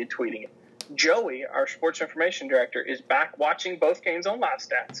social media, tweeting it. Joey, our sports information director, is back watching both games on Live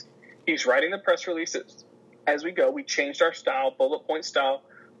Stats. He's writing the press releases. As we go, we changed our style, bullet point style,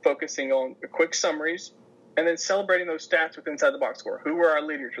 focusing on the quick summaries, and then celebrating those stats with Inside the Box score. Who were our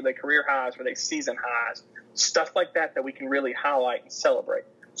leaders? Were they career highs? Were they season highs? Stuff like that we can really highlight and celebrate.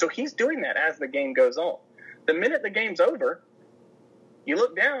 So he's doing that as the game goes on. The minute the game's over, you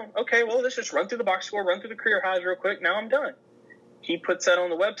look down, okay, well, let's just run through the box score, run through the career highs real quick. Now I'm done. He puts that on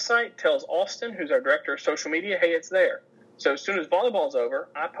the website, tells Austin, who's our director of social media, hey, it's there. So as soon as volleyball's over,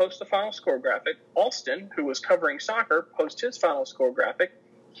 I post the final score graphic. Austin, who was covering soccer, posts his final score graphic.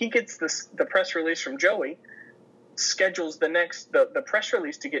 He gets the press release from Joey, schedules the press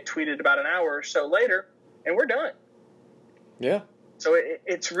release to get tweeted about an hour or so later, and we're done. Yeah. So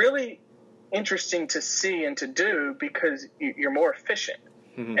it's really interesting to see and to do because you're more efficient.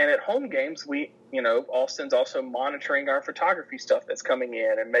 Mm-hmm. And at home games, Austin's also monitoring our photography stuff that's coming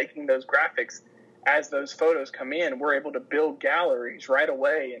in and making those graphics. As those photos come in, we're able to build galleries right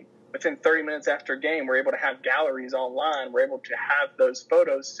away. And within 30 minutes after a game, we're able to have galleries online. We're able to have those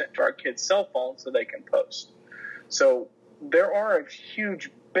photos sent to our kids' cell phones so they can post. So there are huge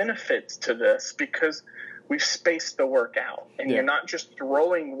benefits to this because we've spaced the work out. And you're not just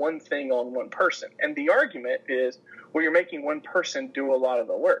throwing one thing on one person. And the argument is, well, you're making one person do a lot of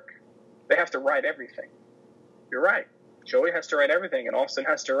the work. They have to write everything. You're right. Joey has to write everything, and Austin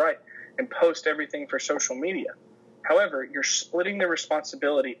has to write and post everything for social media. However, you're splitting the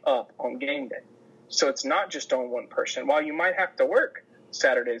responsibility up on game day. So it's not just on one person. While you might have to work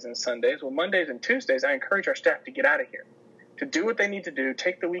Saturdays and Sundays, well, Mondays and Tuesdays, I encourage our staff to get out of here, to do what they need to do,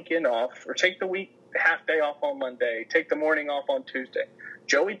 take the weekend off, or take the half day off on Monday, take the morning off on Tuesday.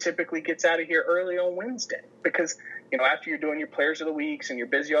 Joey typically gets out of here early on Wednesday because, after you're doing your players of the weeks and you're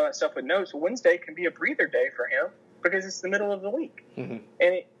busy, all that stuff with notes, Wednesday can be a breather day for him because it's the middle of the week. Mm-hmm.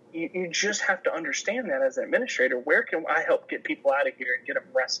 And you just have to understand that as an administrator. Where can I help get people out of here and get them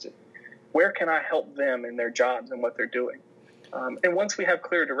rested? Where can I help them in their jobs and what they're doing? And once we have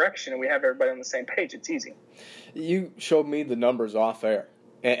clear direction and we have everybody on the same page, it's easy. You showed me the numbers off air,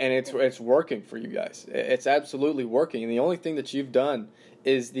 and it's working for you guys. It's absolutely working. And the only thing that you've done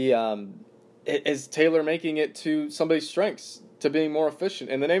is is tailor making it to somebody's strengths, to being more efficient.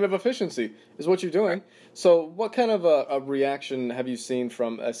 In the name of efficiency is what you're doing. So what kind of a reaction have you seen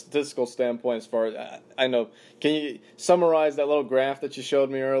from a statistical standpoint as far as, I know, can you summarize that little graph that you showed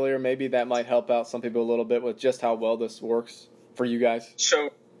me earlier? Maybe that might help out some people a little bit with just how well this works for you guys.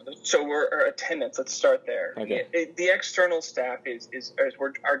 So So our attendance. Let's start there. Okay. The external staff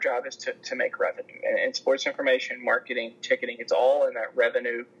our job is to make revenue, and sports information, marketing, ticketing. It's all in that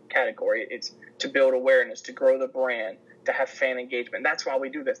revenue category. It's to build awareness, to grow the brand, to have fan engagement. That's why we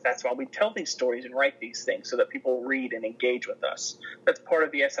do this. That's why we tell these stories and write these things so that people read and engage with us. That's part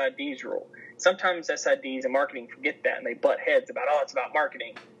of the SID's rule. Sometimes SIDs and marketing forget that, and they butt heads about, it's about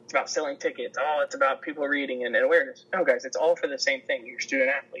marketing. It's about selling tickets. It's about people reading and awareness. No, guys, it's all for the same thing. Your student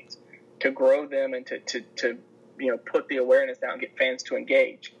athletes, to grow them and to put the awareness down, get fans to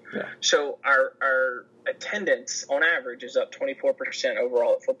engage. Yeah. So our attendance on average is up 24%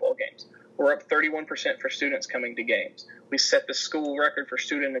 overall at football games. We're up 31% for students coming to games. We set the school record for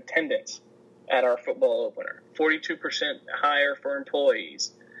student attendance at our football opener. 42% higher for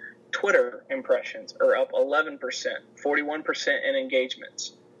employees. Twitter impressions are up 11%, 41% in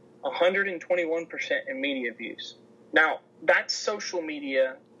engagements, 121% in media views. Now, that's social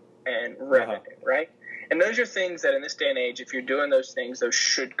media and revenue, right? And those are things that in this day and age, if you're doing those things, those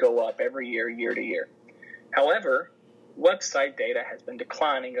should go up every year, year to year. However, website data has been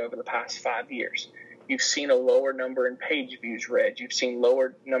declining over the past 5 years. You've seen a lower number in page views read. You've seen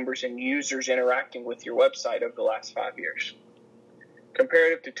lower numbers in users interacting with your website over the last 5 years.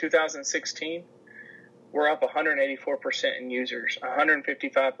 Comparative to 2016, we're up 184% in users,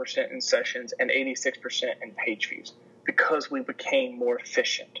 155% in sessions, and 86% in page views because we became more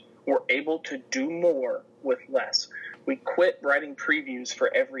efficient. We're able to do more with less. We quit writing previews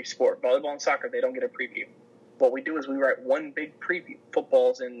for every sport. Volleyball and soccer, they don't get a preview. What we do is we write one big preview.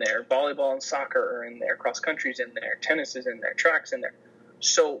 Football's in there, volleyball and soccer are in there, cross country's in there, tennis is in there, track's in there.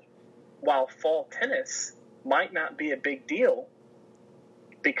 So while fall tennis might not be a big deal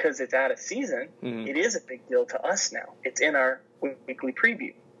because it's out of season, it is a big deal to us now. It's in our weekly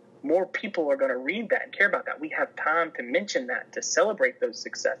preview. More people are going to read that and care about that. We have time to mention that, to celebrate those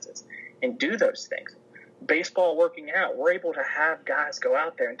successes and do those things. Baseball, working out, we're able to have guys go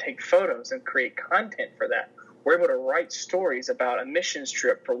out there and take photos and create content for that. We're able to write stories about a missions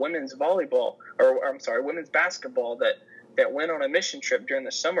trip for women's volleyball, women's basketball that went on a mission trip during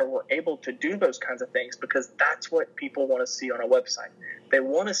the summer. We're able to do those kinds of things because that's what people want to see on a website. They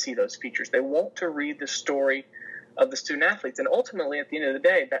want to see those features. They want to read the story of the student athletes. And ultimately, at the end of the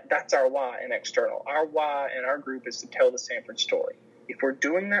day, that's our why in external. Our why in our group is to tell the Samford story. If we're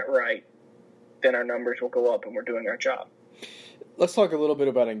doing that right, then our numbers will go up and we're doing our job. Let's talk a little bit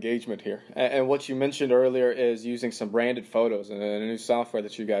about engagement here. And what you mentioned earlier is using some branded photos and a new software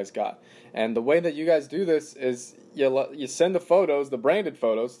that you guys got. And the way that you guys do this is you send the photos, the branded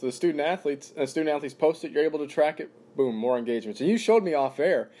photos, to the student athletes, and student athletes post it. You're able to track it. Boom, more engagements. And you showed me off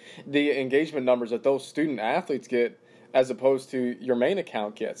air the engagement numbers that those student athletes get as opposed to your main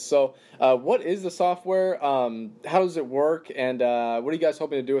account gets. So what is the software? How does it work? And what are you guys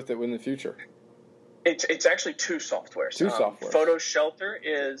hoping to do with it in the future? It's actually two softwares. Two softwares. Photo Shelter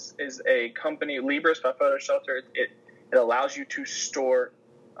is a company, Libris by Photo Shelter. It allows you to store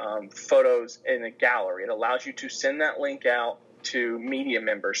photos in a gallery. It allows you to send that link out to media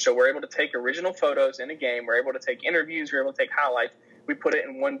members. So we're able to take original photos in a game. We're able to take interviews. We're able to take highlights. We put it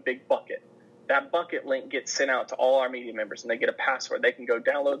in one big bucket. That bucket link gets sent out to all our media members, and they get a password. They can go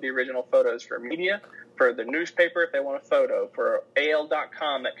download the original photos for media, for the newspaper if they want a photo, for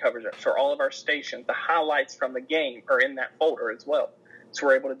AL.com that covers it, for all of our stations. The highlights from the game are in that folder as well. So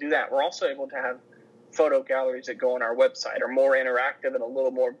we're able to do that. We're also able to have photo galleries that go on our website, are more interactive and a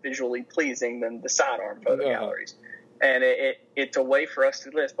little more visually pleasing than the sidearm photo galleries. And it's a way for us to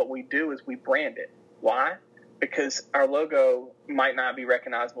list. What we do is we brand it. Why? Because our logo might not be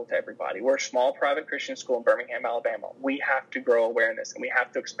recognizable to everybody. We're a small private Christian school in Birmingham, Alabama. We have to grow awareness and we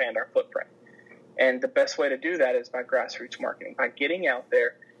have to expand our footprint. And the best way to do that is by grassroots marketing, by getting out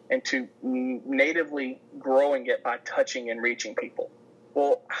there and to natively growing it by touching and reaching people.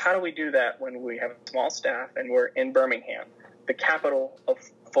 Well, how do we do that when we have a small staff and we're in Birmingham, the capital of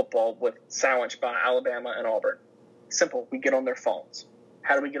football, with sandwiched by Alabama and Auburn? Simple. We get on their phones.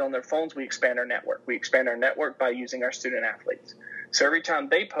 How do we get on their phones? We expand our network. We expand our network by using our student athletes. So every time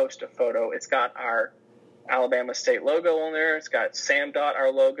they post a photo, it's got our Alabama State logo on there. It's got Sam Dot, our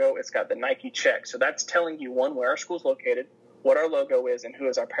logo. It's got the Nike check. So that's telling you, one, where our school's located, what our logo is, and who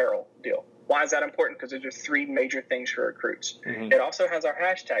is our apparel deal. Why is that important? Because there's just three major things for recruits. Mm-hmm. It also has our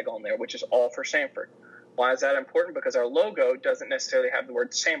hashtag on there, which is all for Samford. Why is that important? Because our logo doesn't necessarily have the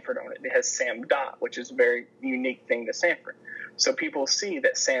word Samford on it. It has Sam Dot, which is a very unique thing to Samford. So people see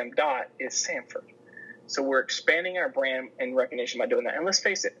that Sam Dot is Samford. So we're expanding our brand and recognition by doing that. And let's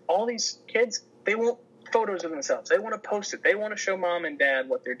face it, all these kids, they want photos of themselves. They want to post it. They want to show mom and dad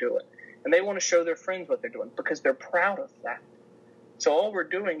what they're doing. And they want to show their friends what they're doing because they're proud of that. So all we're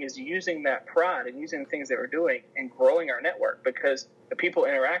doing is using that pride and using the things that we're doing and growing our network, because the people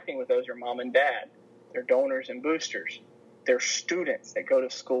interacting with those are mom and dad, they're donors and boosters, they're students that go to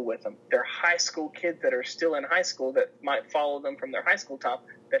school with them, they're high school kids that are still in high school that might follow them from their high school time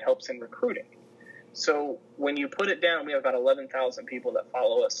that helps in recruiting. So when you put it down, we have about 11,000 people that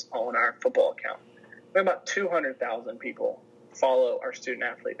follow us on our football account. We have about 200,000 people follow our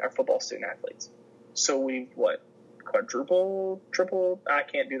football student athletes. So we've, quadrupled, tripled? I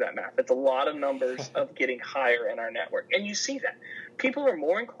can't do that math. It's a lot of numbers of getting higher in our network. And you see that. People are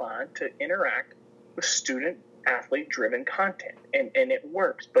more inclined to interact with student athlete driven content. And it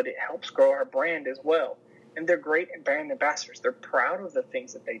works, but it helps grow our brand as well. And they're great brand ambassadors. They're proud of the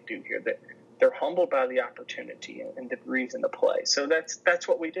things that they do here. That they're humbled by the opportunity and the reason to play. So that's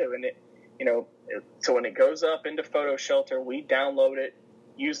what we do. And so when it goes up into Photo Shelter, we download it,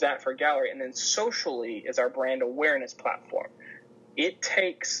 use that for gallery, and then socially is our brand awareness platform. It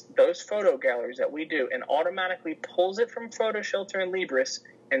takes those photo galleries that we do and automatically pulls it from Photo Shelter and Libris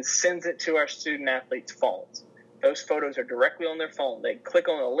and sends it to our student athletes' phones. Those photos are directly on their phone. They click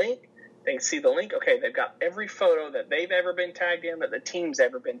on a link, they see the link. Okay, they've got every photo that they've ever been tagged in, that the team's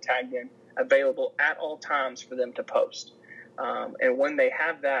ever been tagged in, available at all times for them to post. And when they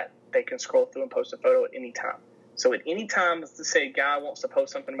have that, they can scroll through and post a photo at any time. So at any time, let's say a guy wants to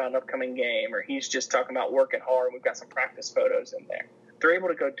post something about an upcoming game, or he's just talking about working hard, and we've got some practice photos in there, they're able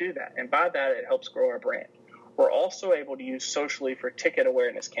to go do that. And by that, it helps grow our brand. We're also able to use socially for ticket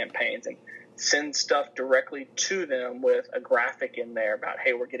awareness campaigns and send stuff directly to them with a graphic in there about,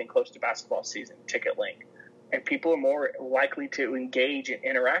 hey, we're getting close to basketball season, ticket link. And people are more likely to engage and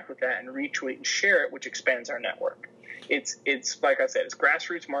interact with that and retweet and share it, which expands our network. It's like I said, it's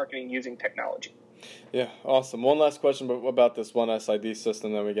grassroots marketing using technology. Yeah, awesome. One last question about this one SID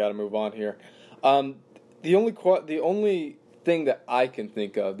system, then we got to move on here. The only thing that I can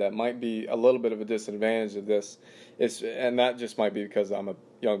think of that might be a little bit of a disadvantage of this is, and that just might be because I'm a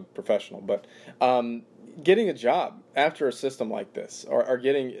young professional, but getting a job after a system like this, or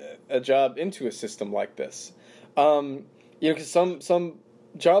getting a job into a system like this, because some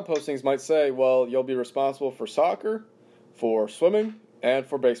job postings might say, well, you'll be responsible for soccer, for swimming, and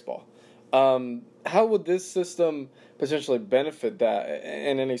for baseball. How would this system potentially benefit that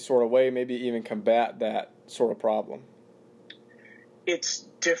in any sort of way, maybe even combat that sort of problem? It's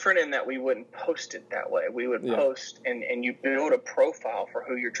different in that we wouldn't post it that way. We would post and you build a profile for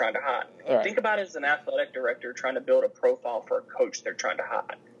who you're trying to hire. Right. Think about it as an athletic director trying to build a profile for a coach they're trying to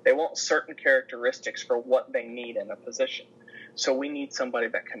hire. They want certain characteristics for what they need in a position. So we need somebody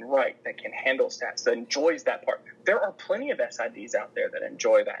that can write, that can handle stats, that enjoys that part. There are plenty of SIDs out there that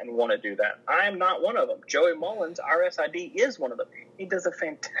enjoy that and want to do that. I am not one of them. Joey Mullins, our SID, is one of them. He does a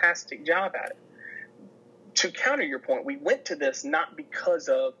fantastic job at it. To counter your point, we went to this not because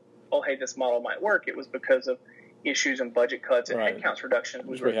of, oh, hey, this model might work. It was because of issues and budget cuts and headcounts reductions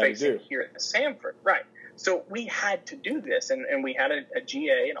we were facing here at Samford. Right. So we had to do this, and we had a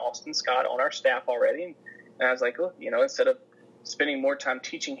GA and Austin Scott on our staff already. And I was like, look, instead of spending more time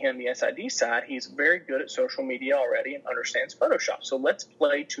teaching him the SID side, he's very good at social media already and understands Photoshop. So let's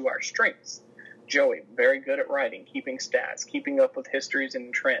play to our strengths. Joey, very good at writing, keeping stats, keeping up with histories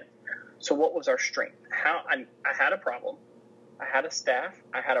and trends. So what was our strength? I had a problem. I had a staff.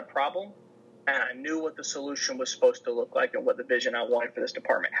 I had a problem. And I knew what the solution was supposed to look like and what the vision I wanted for this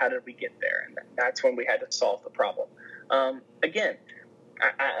department. How did we get there? And that's when we had to solve the problem. Again,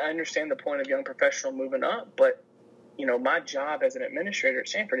 I understand the point of young professional moving up, but my job as an administrator at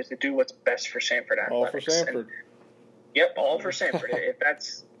Samford is to do what's best for Samford athletics. All for Samford. All for Samford. If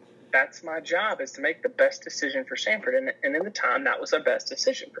that's my job, is to make the best decision for Samford. And in the time, that was the best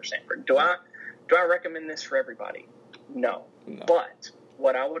decision for Samford. Do I recommend this for everybody? No. But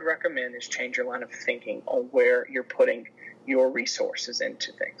what I would recommend is change your line of thinking on where you're putting your resources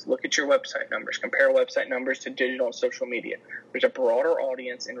into things. Look at your website numbers. Compare website numbers to digital and social media. There's a broader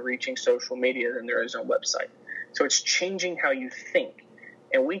audience in reaching social media than there is on website. So it's changing how you think.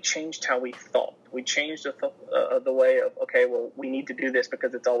 And we changed how we thought. We changed the way of, okay, well, we need to do this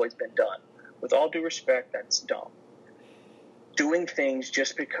because it's always been done. With all due respect, that's dumb. Doing things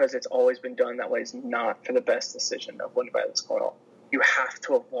just because it's always been done that way is not for the best decision of what that's going on. You have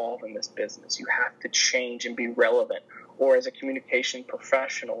to evolve in this business. You have to change and be relevant. Or as a communication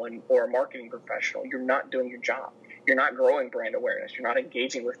professional or a marketing professional, you're not doing your job. You're not growing brand awareness. You're not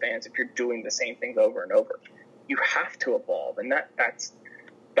engaging with fans if you're doing the same things over and over. You have to evolve, and that's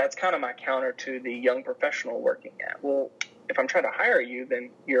kind of my counter to the young professional working at. Well, if I'm trying to hire you, then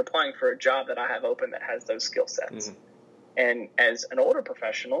you're applying for a job that I have open that has those skill sets. Mm-hmm. And as an older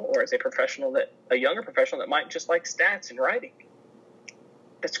professional, or as a younger professional that might just like stats and writing,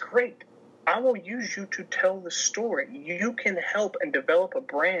 That's great. I will use you to tell the story. You can help and develop a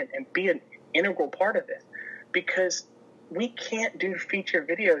brand and be an integral part of it, because we can't do feature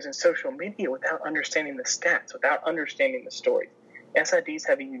videos and social media without understanding the stats, without understanding the stories. SIDs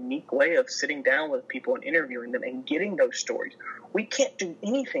have a unique way of sitting down with people and interviewing them and getting those stories. We can't do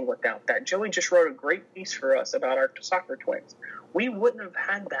anything without that. Joey just wrote a great piece for us about our soccer twins. We wouldn't have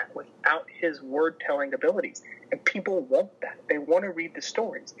had that without his word-telling abilities. And people want that. They want to read the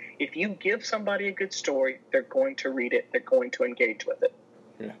stories. If you give somebody a good story, they're going to read it. They're going to engage with it.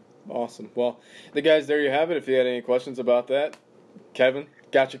 Yeah, awesome. Well, the guys, there you have it. If you had any questions about that, Kevin,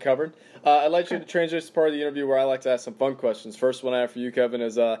 got you covered. I'd like you to transition to part of the interview where I like to ask some fun questions. First one I have for you, Kevin,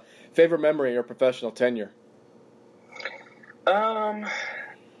 is favorite memory in your professional tenure.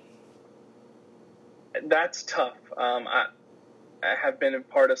 That's tough. I have been a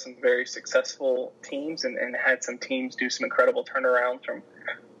part of some very successful teams and had some teams do some incredible turnarounds, from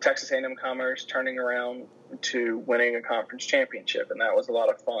Texas A&M Commerce turning around to winning a conference championship, and that was a lot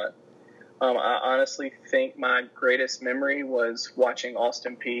of fun. I honestly think my greatest memory was watching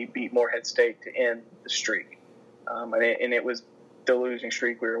Austin Peay beat Morehead State to end the streak. And it was the losing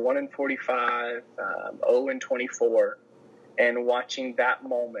streak. We were 1-45, 0-24. And watching that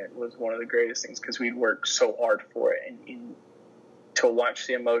moment was one of the greatest things, because we'd worked so hard for it. And to watch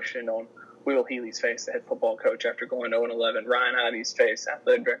the emotion on Will Healy's face, the head football coach, after going 0-11, Ryan Ivey's face,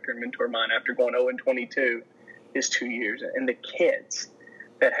 athletic director and mentor of mine, after going 0-22 his 2 years, and the kids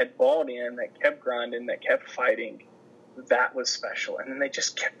that had bought in, that kept grinding, that kept fighting, that was special. And then they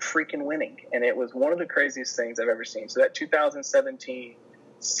just kept freaking winning. And it was one of the craziest things I've ever seen. So that 2017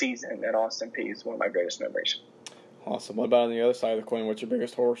 season at Austin Peay is one of my greatest memories. Awesome. What about on the other side of the coin? What's your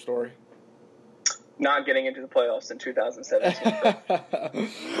biggest horror story? Not getting into the playoffs in 2017.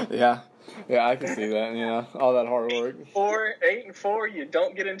 Yeah, I can see that. All that hard work. 8-4, you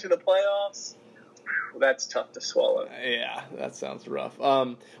don't get into the playoffs. That's tough to swallow. Yeah, that sounds rough.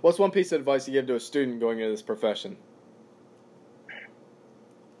 What's one piece of advice you give to a student going into this profession?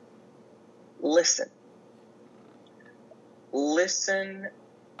 Listen,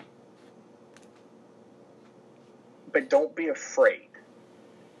 but don't be afraid.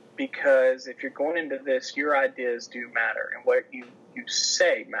 Because if you're going into this, your ideas do matter, and what you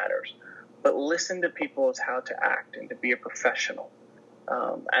say matters. But listen to people as how to act and to be a professional.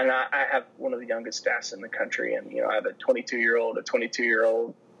 And I have one of the youngest staffs in the country, and I have a 22-year-old, a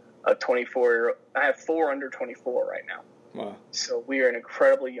 22-year-old, a 24-year-old. I have 4 under 24 right now. Wow. So we are an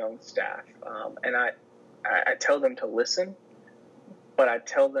incredibly young staff, and I tell them to listen, but I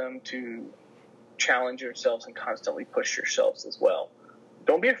tell them to challenge yourselves and constantly push yourselves as well.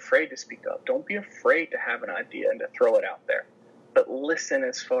 Don't be afraid to speak up. Don't be afraid to have an idea and to throw it out there. But listen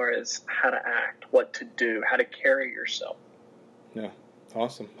as far as how to act, what to do, how to carry yourself. Yeah,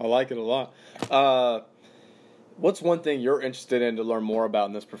 awesome. I like it a lot. What's one thing you're interested in to learn more about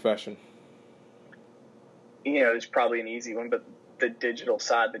in this profession? There's probably an easy one, but the digital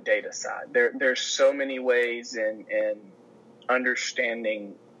side, the data side. There's so many ways in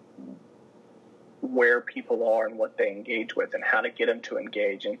understanding where people are and what they engage with and how to get them to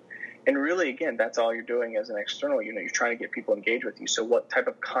engage. And really, again, that's all you're doing as an external. You're trying to get people engaged with you. So what type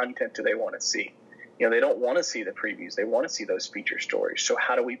of content do they want to see? They don't want to see the previews. They want to see those feature stories. So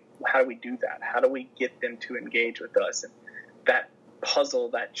how do we do that? How do we get them to engage with us? And that puzzle,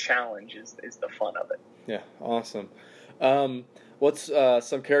 that challenge is the fun of it. Yeah, awesome. What's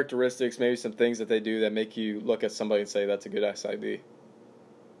some characteristics, maybe some things that they do that make you look at somebody and say that's a good SID?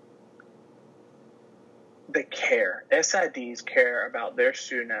 They care. SIDs care about their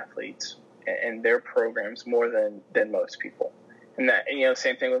student athletes and their programs more than most people. And that,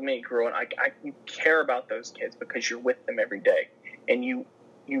 same thing with me growing. You care about those kids because you're with them every day, and you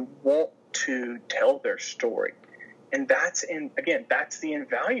want to tell their story. And that's the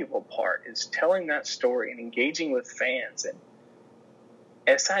invaluable part, is telling that story and engaging with fans. And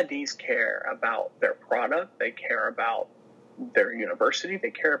SIDs care about their product. They care about their university.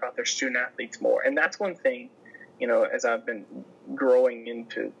 They care about their student athletes more. And that's one thing, as I've been growing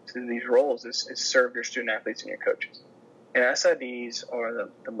into these roles, is serve your student athletes and your coaches. And SIDs are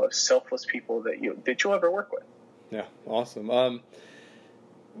the most selfless people that you'll ever work with. Yeah, awesome.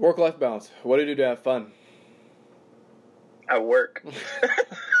 Work-life balance. What do you do to have fun? I work.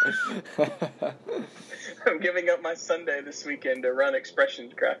 I'm giving up my Sunday this weekend to run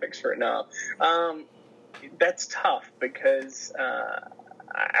expressions graphics for it now. That's tough because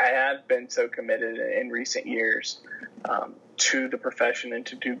I have been so committed in recent years to the profession and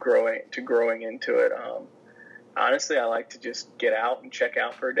to growing into it. honestly, I like to just get out and check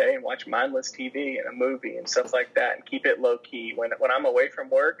out for a day and watch mindless TV and a movie and stuff like that and keep it low key. When I'm away from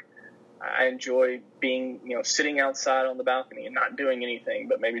work, I enjoy being, sitting outside on the balcony and not doing anything,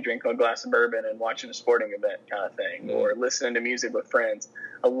 but maybe drinking a glass of bourbon and watching a sporting event kind of thing, or listening to music with friends.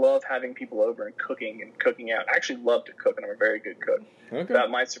 I love having people over and cooking out. I actually love to cook, and I'm a very good cook. Okay. That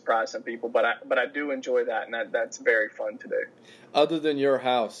might surprise some people, but I do enjoy that, and that's very fun to do. Other than your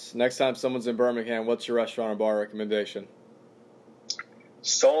house, next time someone's in Birmingham, what's your restaurant or bar recommendation?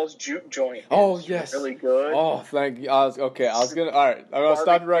 Saul's Juke Joint. Oh, yes. Really good. Oh, thank you. All right. I'm going to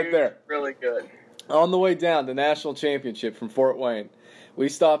stop you right there. Really good. On the way down, the national championship from Fort Wayne, we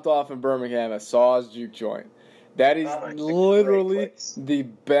stopped off in Birmingham at Saul's Juke Joint. That is literally the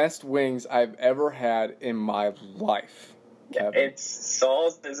best wings I've ever had in my life. Kevin.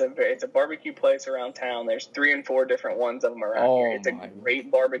 Saul's it's a barbecue place around town. There's 3 and 4 different ones of them around here. It's a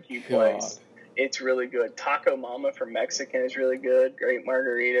great barbecue place. It's really good. Taco Mama from Mexican is really good. Great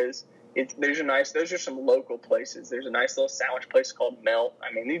margaritas. Those are some local places. There's a nice little sandwich place called Melt.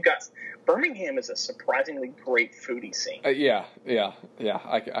 I mean, Birmingham is a surprisingly great foodie scene. Yeah.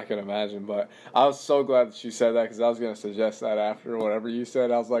 I can imagine. But I was so glad that you said that, because I was going to suggest that after whatever you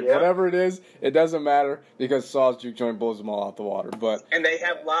said. I was like, whatever it is, it doesn't matter, because Saul's Juke Joint blows them all out the water. And they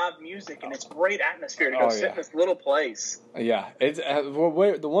have live music, and it's great atmosphere to go sit in this little place. Yeah, it's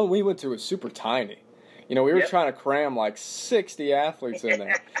the one we went to was super tiny. We were trying to cram like 60 athletes in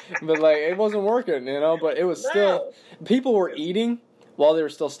there, but it wasn't working, but it was still, people were eating while we were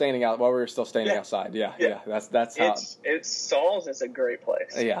still standing outside. Yeah. That's how Saul's is a great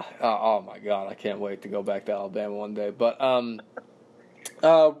place. Yeah. Oh my God. I can't wait to go back to Alabama one day. But,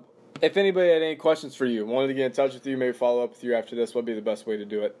 if anybody had any questions for you, wanted to get in touch with you, maybe follow up with you after this, what would be the best way to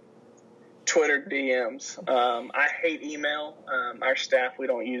do it? Twitter DMs. I hate email. Our staff, we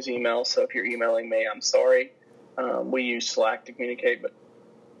don't use email, so if you're emailing me, I'm sorry. We use Slack to communicate,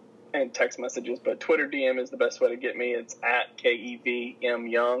 and text messages, but Twitter DM is the best way to get me. It's at KEVM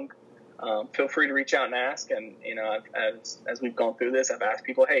Young. Feel free to reach out and ask, and as we've gone through this, I've asked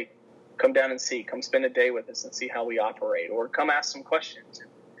people, hey, come down and come spend a day with us and see how we operate, or come ask some questions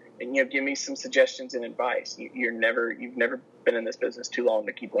and give me some suggestions and advice. You've never been in this business too long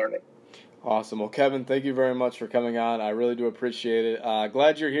to keep learning. Awesome. Well, Kevin, thank you very much for coming on. I really do appreciate it.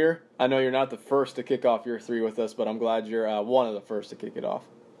 Glad you're here. I know you're not the first to kick off year 3 with us, but I'm glad you're one of the first to kick it off.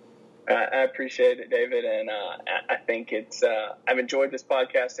 I appreciate it, David, and I think it's. I've enjoyed this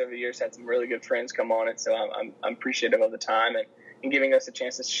podcast over the years. Had some really good friends come on it, so I'm appreciative of the time and giving us a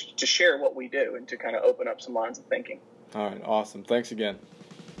chance to share what we do and to kind of open up some lines of thinking. All right, awesome. Thanks again.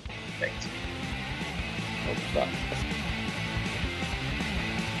 Thanks. Oh, stop.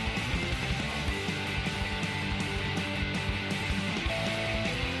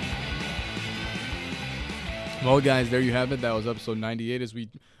 Well, guys, there you have it. That was episode 98 as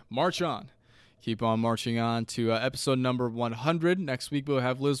we march on. Keep on marching on to episode number 100. Next week, we'll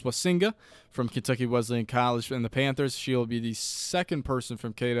have Liz Wasinga from Kentucky Wesleyan College and the Panthers. She'll be the second person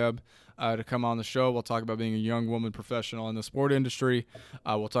from KW to come on the show. We'll talk about being a young woman professional in the sport industry.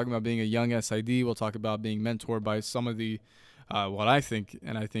 We'll talk about being a young SID. We'll talk about being mentored by some of the, what I think,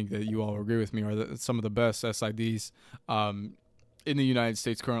 and I think that you all agree with me, are some of the best SIDs in the United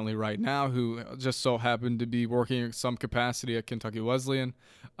States currently right now, who just so happen to be working in some capacity at Kentucky Wesleyan.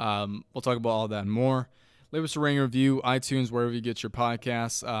 We'll talk about all that and more. Leave us a rating review, iTunes, wherever you get your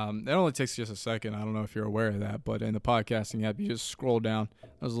podcasts. It only takes just a second. I don't know if you're aware of that, but in the podcasting app, you just scroll down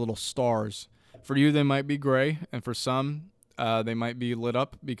those little stars. For you, they might be gray, and for some, they might be lit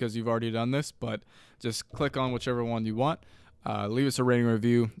up because you've already done this, but just click on whichever one you want. Leave us a rating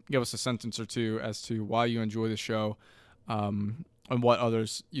review. Give us a sentence or two as to why you enjoy the show, and what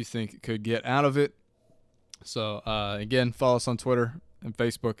others you think could get out of it. So, again, follow us on Twitter and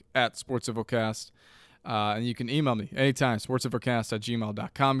Facebook at SportsInfoCast. And you can email me anytime,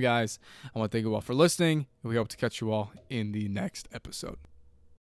 sportsinfocast@gmail.com, guys. I want to thank you all for listening. We hope to catch you all in the next episode.